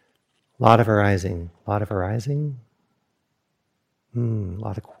 A lot of arising. A lot of arising. A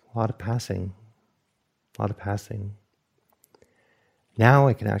lot of passing. A lot of passing. Now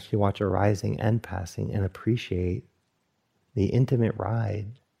I can actually watch arising and passing and appreciate the intimate ride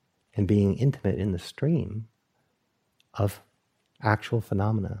and being intimate in the stream of actual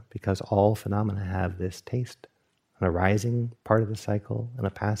phenomena, because all phenomena have this taste, an arising part of the cycle and a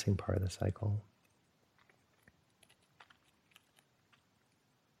passing part of the cycle.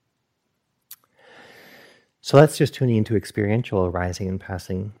 So that's just tuning into experiential arising and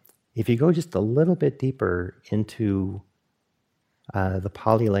passing. If you go just a little bit deeper into the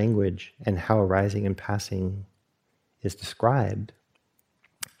Pali language and how arising and passing is described,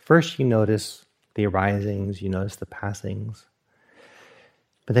 first you notice the arisings, you notice the passings.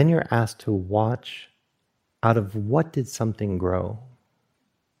 But then you're asked to watch out of what did something grow?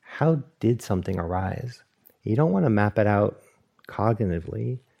 How did something arise? You don't want to map it out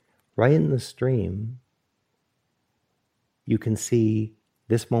cognitively. Right in the stream, you can see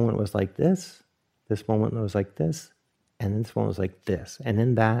this moment was like this moment was like this, and this moment was like this. And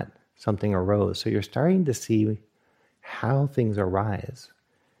in that, something arose. So you're starting to see how things arise.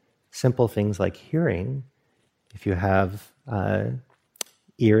 Simple things like hearing. If you have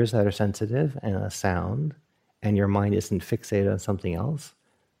ears that are sensitive and a sound, and your mind isn't fixated on something else,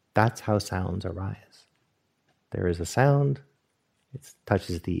 that's how sounds arise. There is a sound, it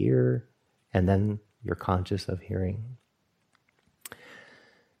touches the ear, and then you're conscious of hearing.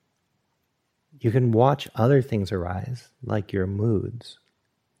 You can watch other things arise, like your moods.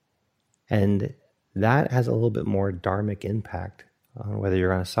 And that has a little bit more dharmic impact on whether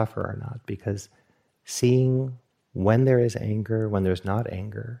you're going to suffer or not, because seeing when there is anger, when there's not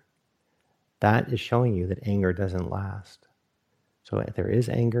anger, that is showing you that anger doesn't last. So if there is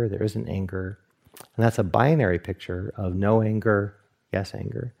anger, there isn't anger. And that's a binary picture of no anger, yes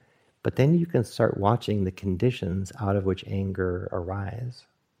anger. But then you can start watching the conditions out of which anger arise.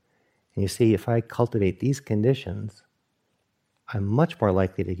 And you see, if I cultivate these conditions, I'm much more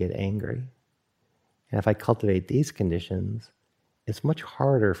likely to get angry. And if I cultivate these conditions, it's much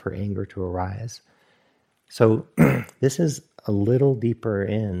harder for anger to arise. So this is a little deeper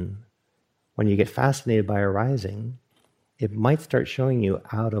in. When you get fascinated by arising, it might start showing you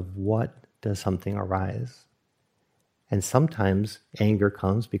out of what does something arise. And sometimes anger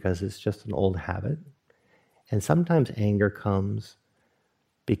comes because it's just an old habit. And sometimes anger comes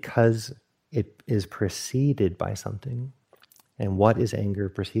because it is preceded by something. And what is anger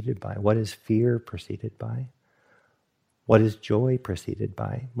preceded by? What is fear preceded by? What is joy preceded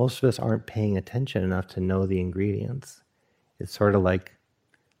by? Most of us aren't paying attention enough to know the ingredients. It's sort of like,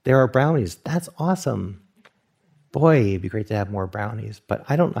 there are brownies. That's awesome. Boy, it'd be great to have more brownies, but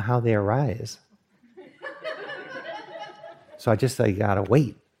I don't know how they arise. So I gotta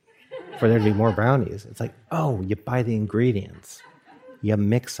wait for there to be more brownies. It's like, oh, you buy the ingredients, you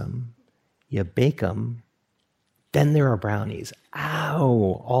mix them, you bake them, then there are brownies.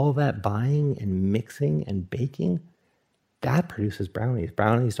 Ow, all that buying and mixing and baking, that produces brownies.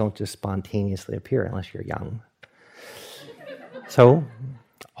 Brownies don't just spontaneously appear unless you're young. So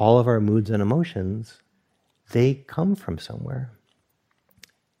all of our moods and emotions, they come from somewhere.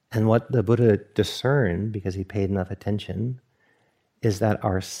 And what the Buddha discerned, because he paid enough attention, is that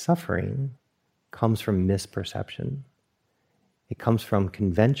our suffering comes from misperception. It comes from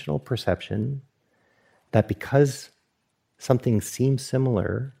conventional perception that because something seems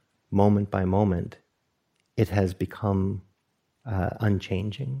similar moment by moment, it has become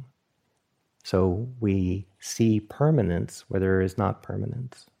unchanging. So we see permanence where there is not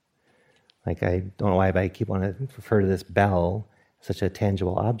permanence. Like, I don't know why, but I keep wanting to refer to this bell, such a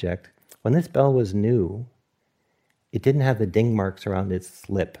tangible object. When this bell was new, it didn't have the ding marks around its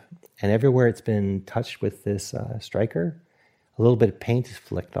lip. And everywhere it's been touched with this striker, a little bit of paint is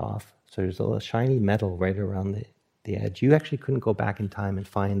flicked off. So there's a little shiny metal right around the edge. You actually couldn't go back in time and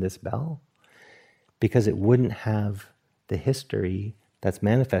find this bell because it wouldn't have the history that's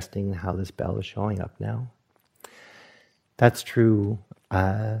manifesting how this bell is showing up now. That's true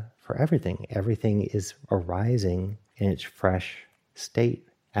for everything. Everything is arising in its fresh state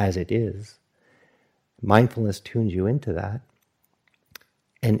as it is. Mindfulness tunes you into that.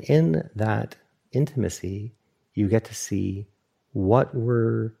 And in that intimacy, you get to see what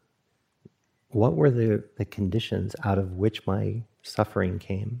were the conditions out of which my suffering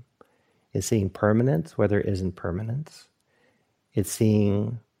came. It's seeing permanence where there isn't permanence. It's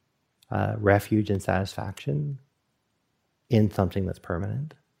seeing refuge and satisfaction in something that's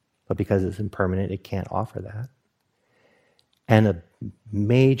permanent. But because it's impermanent, it can't offer that. And a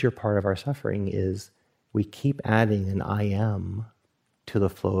major part of our suffering is we keep adding an I am to the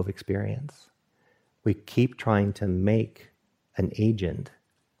flow of experience. We keep trying to make an agent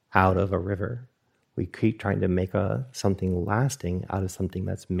out of a river. We keep trying to make something lasting out of something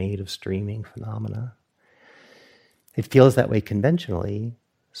that's made of streaming phenomena. It feels that way conventionally,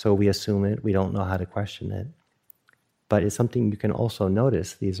 so we assume it, we don't know how to question it. But it's something you can also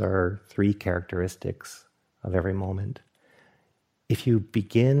notice. These are 3 characteristics of every moment. If you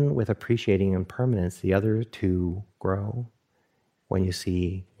begin with appreciating impermanence, the other 2 grow. When you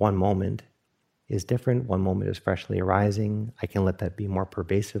see one moment is different, one moment is freshly arising, I can let that be more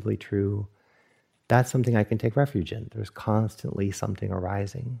pervasively true. That's something I can take refuge in. There's constantly something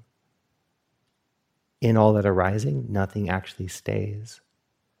arising. In all that arising, nothing actually stays.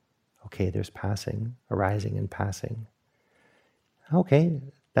 Okay, there's passing, arising and passing. Okay,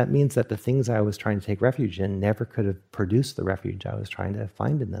 that means that the things I was trying to take refuge in never could have produced the refuge I was trying to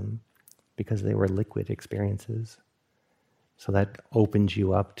find in them, because they were liquid experiences. So that opens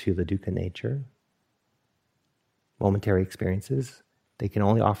you up to the dukkha nature. Momentary experiences, they can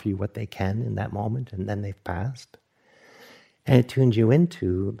only offer you what they can in that moment, and then they've passed. And it tunes you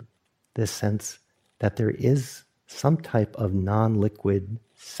into this sense that there is some type of non-liquid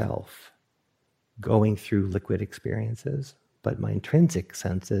self going through liquid experiences. But my intrinsic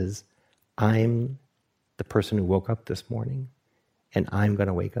sense is, I'm the person who woke up this morning, and I'm going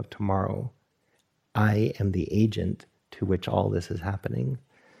to wake up tomorrow. I am the agent to which all this is happening.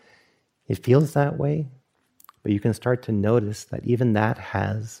 It feels that way, but you can start to notice that even that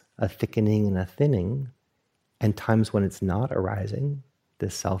has a thickening and a thinning, and times when it's not arising,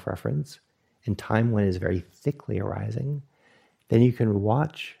 this self-reference, and time when it's very thickly arising. Then you can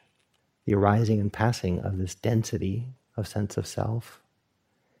watch the arising and passing of this density of sense of self.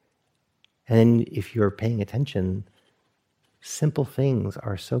 And then if you're paying attention, simple things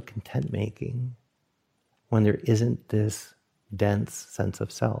are so content-making when there isn't this dense sense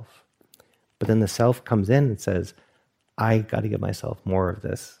of self. But then the self comes in and says, I got to give myself more of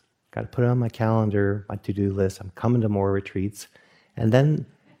this. Got to put it on my calendar, my to-do list. I'm coming to more retreats. And then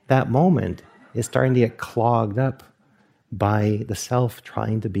that moment is starting to get clogged up by the self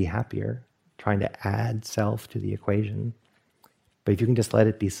trying to be happier, trying to add self to the equation. But if you can just let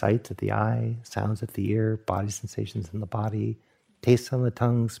it be sights at the eye, sounds at the ear, body sensations in the body, tastes on the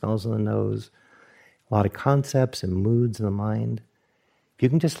tongue, smells on the nose, a lot of concepts and moods in the mind. If you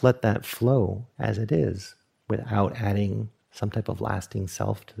can just let that flow as it is without adding some type of lasting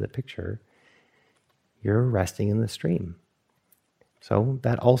self to the picture, you're resting in the stream. So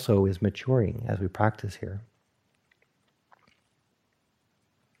that also is maturing as we practice here.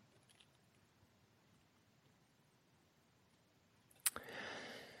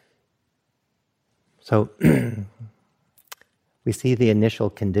 So we see the initial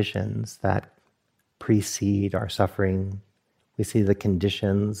conditions that precede our suffering. We see the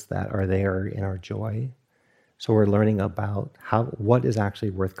conditions that are there in our joy. So we're learning about what is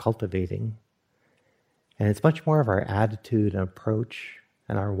actually worth cultivating. And it's much more of our attitude and approach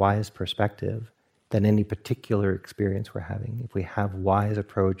and our wise perspective than any particular experience we're having. If we have wise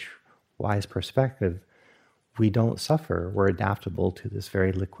approach, wise perspective, we don't suffer. We're adaptable to this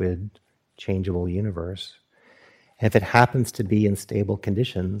very liquid, changeable universe. And if it happens to be in stable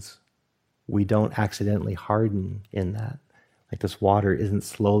conditions, we don't accidentally harden in that. Like this water isn't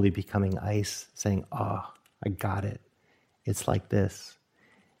slowly becoming ice, saying, oh, I got it. It's like this.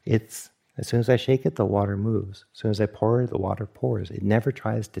 It's, as soon as I shake it, the water moves. As soon as I pour it, the water pours. It never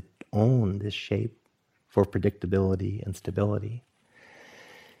tries to own this shape for predictability and stability.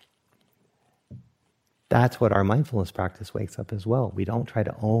 That's what our mindfulness practice wakes up as well. We don't try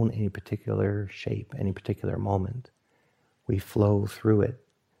to own any particular shape, any particular moment. We flow through it.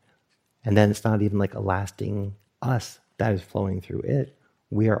 And then it's not even like a lasting us that is flowing through it.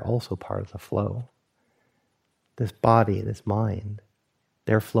 We are also part of the flow. This body, this mind,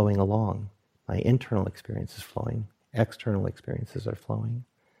 they're flowing along. My internal experience is flowing. External experiences are flowing.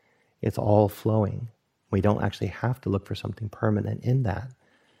 It's all flowing. We don't actually have to look for something permanent in that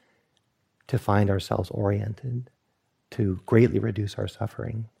to find ourselves oriented, to greatly reduce our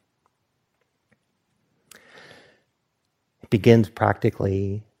suffering. It begins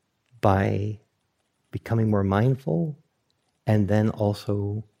practically by becoming more mindful and then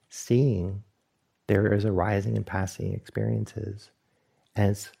also seeing there is arising and passing experiences.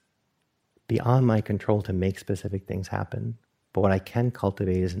 And it's beyond my control to make specific things happen. But what I can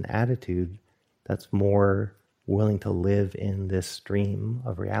cultivate is an attitude that's more willing to live in this stream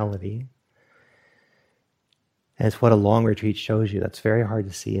of reality. And it's what a long retreat shows you. That's very hard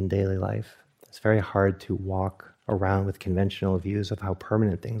to see in daily life. It's very hard to walk around with conventional views of how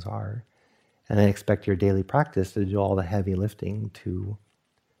permanent things are and then expect your daily practice to do all the heavy lifting to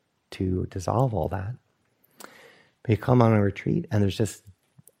dissolve all that. But you come on a retreat and there's just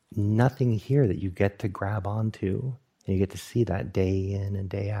nothing here that you get to grab onto, and you get to see that day in and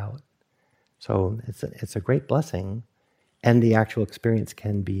day out. So it's a great blessing. And the actual experience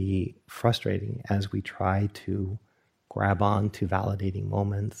can be frustrating as we try to grab on to validating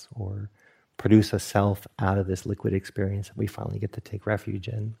moments or produce a self out of this liquid experience that we finally get to take refuge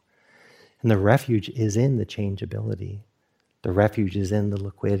in. And the refuge is in the changeability. The refuge is in the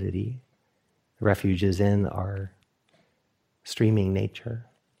liquidity. The refuge is in our streaming nature.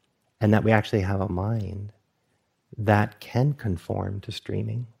 And that we actually have a mind that can conform to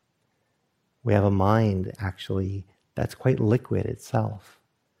streaming. We have a mind actually that's quite liquid itself.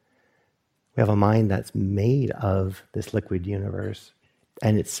 We have a mind that's made of this liquid universe,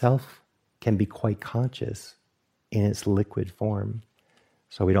 and itself can be quite conscious in its liquid form.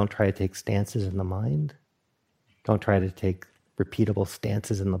 So we don't try to take stances in the mind. Don't try to take repeatable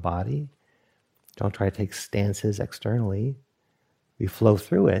stances in the body. Don't try to take stances externally. We flow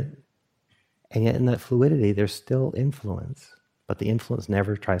through it, and yet in that fluidity there's still influence, but the influence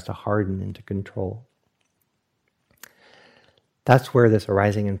never tries to harden into control. That's where this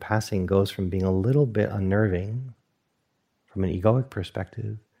arising and passing goes from being a little bit unnerving from an egoic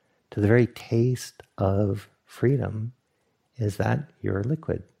perspective to the very taste of freedom is that you're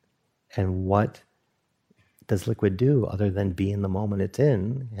liquid. And what does liquid do other than be in the moment it's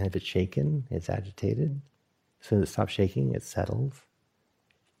in? And if it's shaken, it's agitated. As soon as it stops shaking, it settles.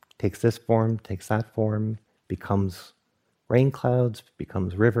 Takes this form, takes that form, becomes rain clouds,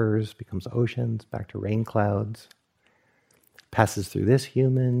 becomes rivers, becomes oceans, back to rain clouds. Passes through this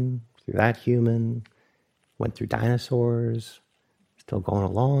human, through that human, went through dinosaurs, still going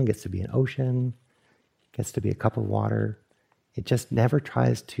along, gets to be an ocean, gets to be a cup of water. It just never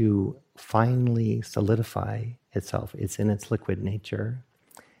tries to finally solidify itself. It's in its liquid nature.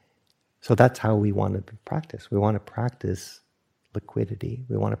 So that's how we want to practice. We want to practice liquidity.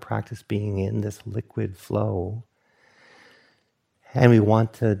 We want to practice being in this liquid flow. And we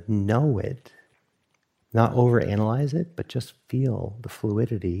want to know it. Not overanalyze it, but just feel the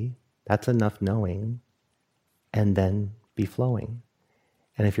fluidity. That's enough knowing, and then be flowing.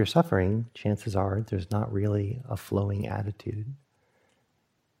 And if you're suffering, chances are there's not really a flowing attitude.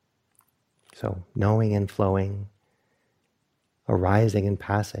 So knowing and flowing, arising and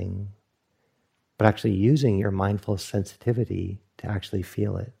passing, but actually using your mindful sensitivity to actually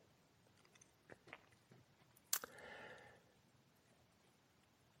feel it.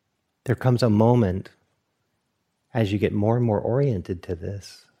 There comes a moment as you get more and more oriented to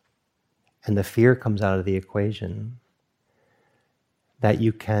this, and the fear comes out of the equation, that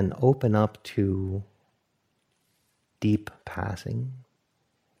you can open up to deep passing.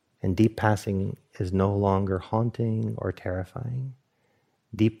 And deep passing is no longer haunting or terrifying.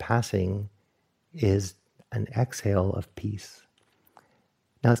 Deep passing is an exhale of peace.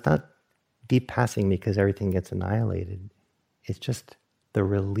 Now, it's not deep passing because everything gets annihilated. It's just the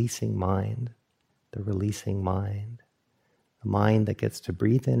releasing mind. The releasing mind. The mind that gets to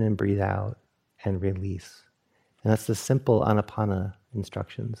breathe in and breathe out and release. And that's the simple Anapana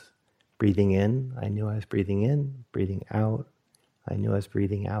instructions. Breathing in, I knew I was breathing in. Breathing out, I knew I was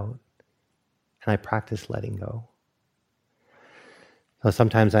breathing out. And I practice letting go. So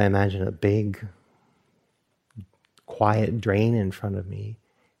sometimes I imagine a big, quiet drain in front of me,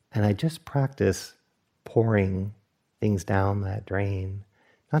 and I just practice pouring things down that drain.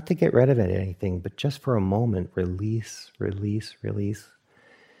 Not to get rid of it or anything, but just for a moment, release, release, release.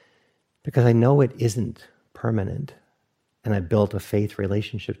 Because I know it isn't permanent, and I built a faith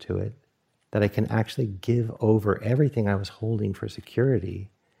relationship to it, that I can actually give over everything I was holding for security.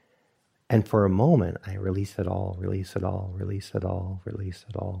 And for a moment, I release it all, release it all, release it all, release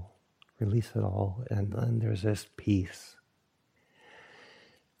it all, release it all. And then there's this peace.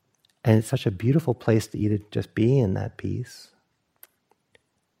 And it's such a beautiful place to you to just be in that peace.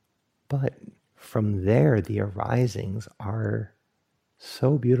 But from there, the arisings are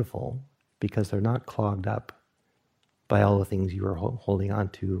so beautiful because they're not clogged up by all the things you were holding on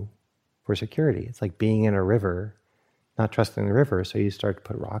to for security. It's like being in a river, not trusting the river, so you start to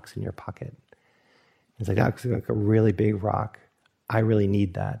put rocks in your pocket. It's like, that's like a really big rock. I really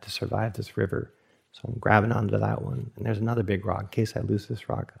need that to survive this river. So I'm grabbing onto that one. And there's another big rock. In case I lose this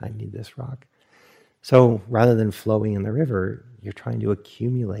rock, I need this rock. So rather than flowing in the river, you're trying to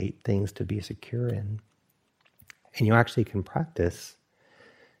accumulate things to be secure in. And you actually can practice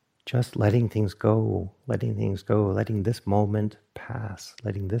just letting things go, letting things go, letting this moment pass,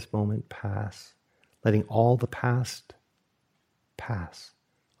 letting this moment pass, letting all the past pass.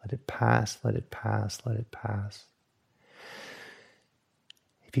 Let it pass, let it pass, let it pass.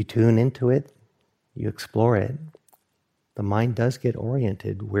 If you tune into it, you explore it, the mind does get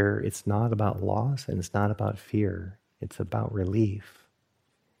oriented where it's not about loss and it's not about fear. It's about relief.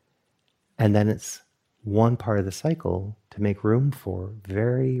 And then it's one part of the cycle to make room for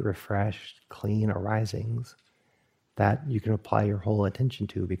very refreshed, clean arisings that you can apply your whole attention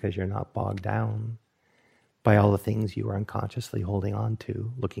to because you're not bogged down by all the things you were unconsciously holding on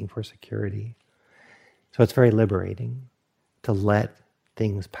to, looking for security. So it's very liberating to let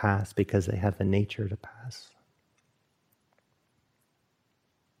things pass because they have the nature to pass.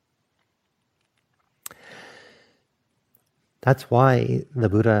 That's why the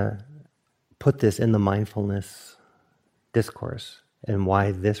Buddha put this in the mindfulness discourse. and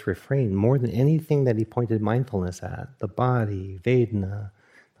why this refrain, more than anything that he pointed mindfulness at, the body, Vedana,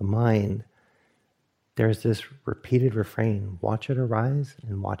 the mind, there's this repeated refrain: watch it arise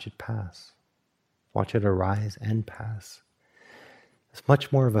and watch it pass. Watch it arise and pass. It's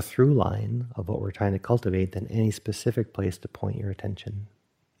much more of a through line of what we're trying to cultivate than any specific place to point your attention.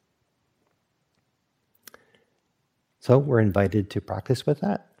 So we're invited to practice with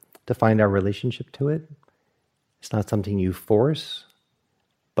that, to find our relationship to it. It's not something you force,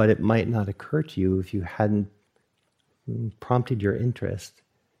 but it might not occur to you if you hadn't prompted your interest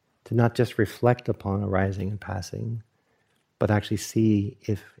to not just reflect upon arising and passing, but actually see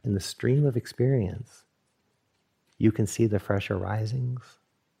if in the stream of experience you can see the fresh arisings,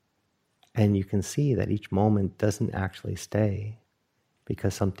 and you can see that each moment doesn't actually stay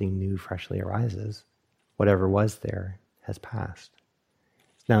because something new freshly arises. Whatever was there has passed.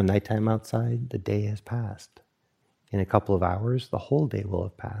 It's now nighttime outside, the day has passed. In a couple of hours, the whole day will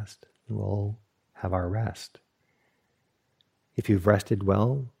have passed, and we'll have our rest. If you've rested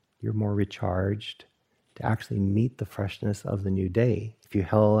well, you're more recharged to actually meet the freshness of the new day. If you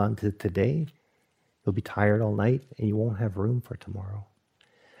held on to today, you'll be tired all night and you won't have room for tomorrow.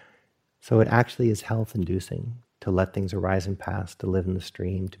 So it actually is health-inducing to let things arise and pass, to live in the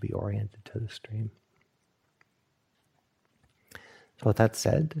stream, to be oriented to the stream. So with that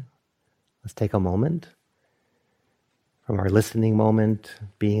said, let's take a moment from our listening moment,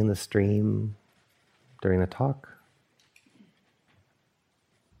 being in the stream during the talk,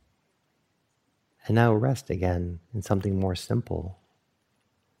 and now rest again in something more simple.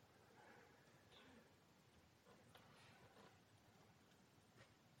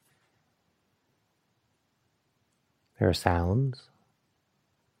 There are sounds.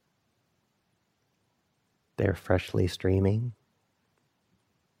 They're freshly streaming.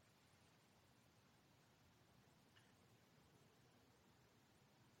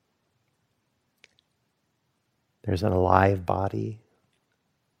 There's an alive body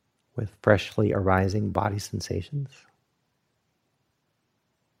with freshly arising body sensations.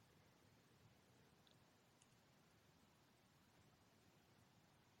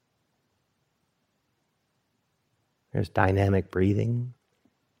 There's dynamic breathing,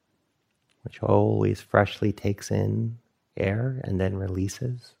 which always freshly takes in air and then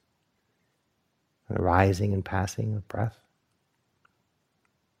releases, a rising and passing of breath.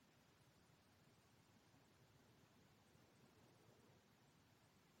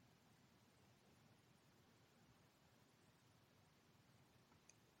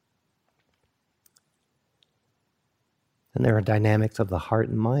 And there are dynamics of the heart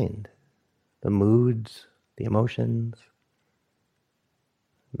and mind, the moods, the emotions,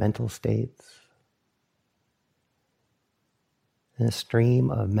 mental states, and a stream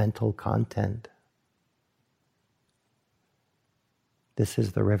of mental content. This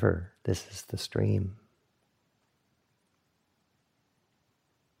is the river, this is the stream.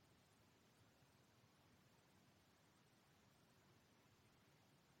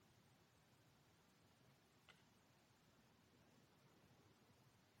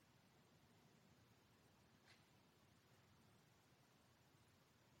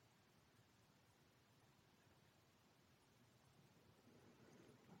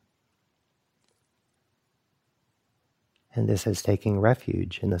 And this is taking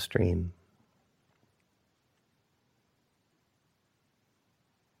refuge in the stream.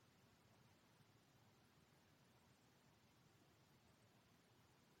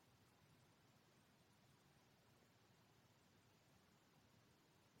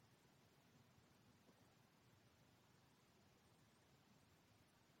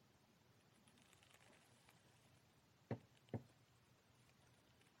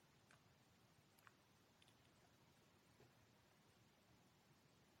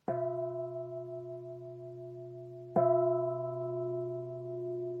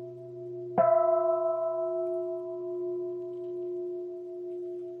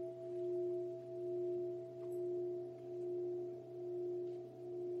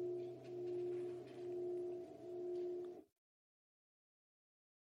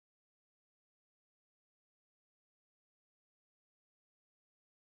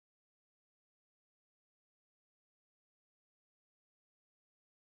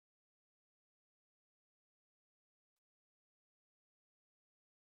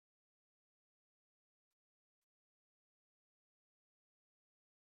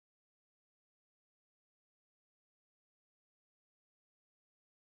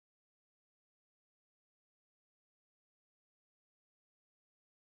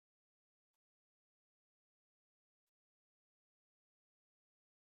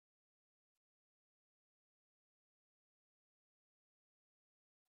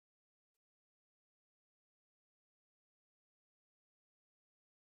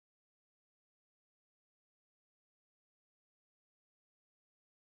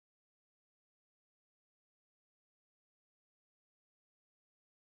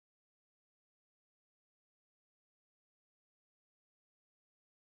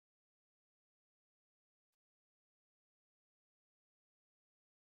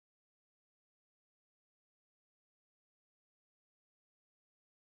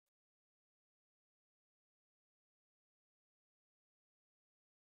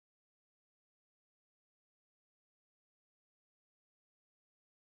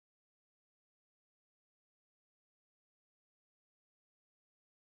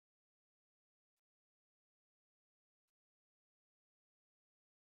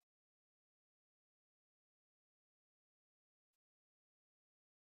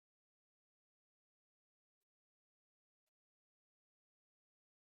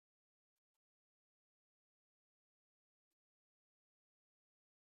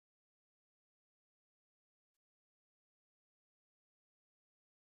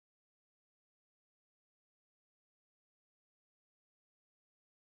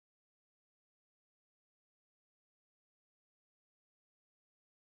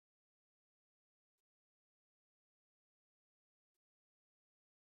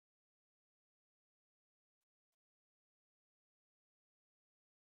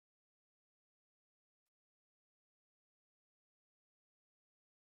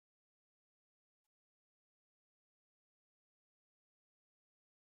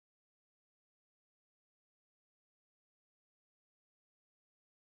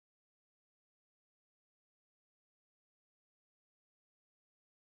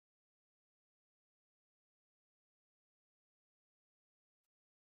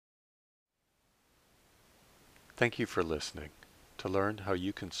 Thank you for listening. To learn how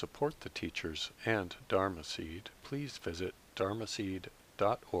you can support the teachers and Dharma Seed, please visit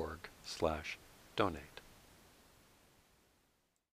dharmaseed.org/donate.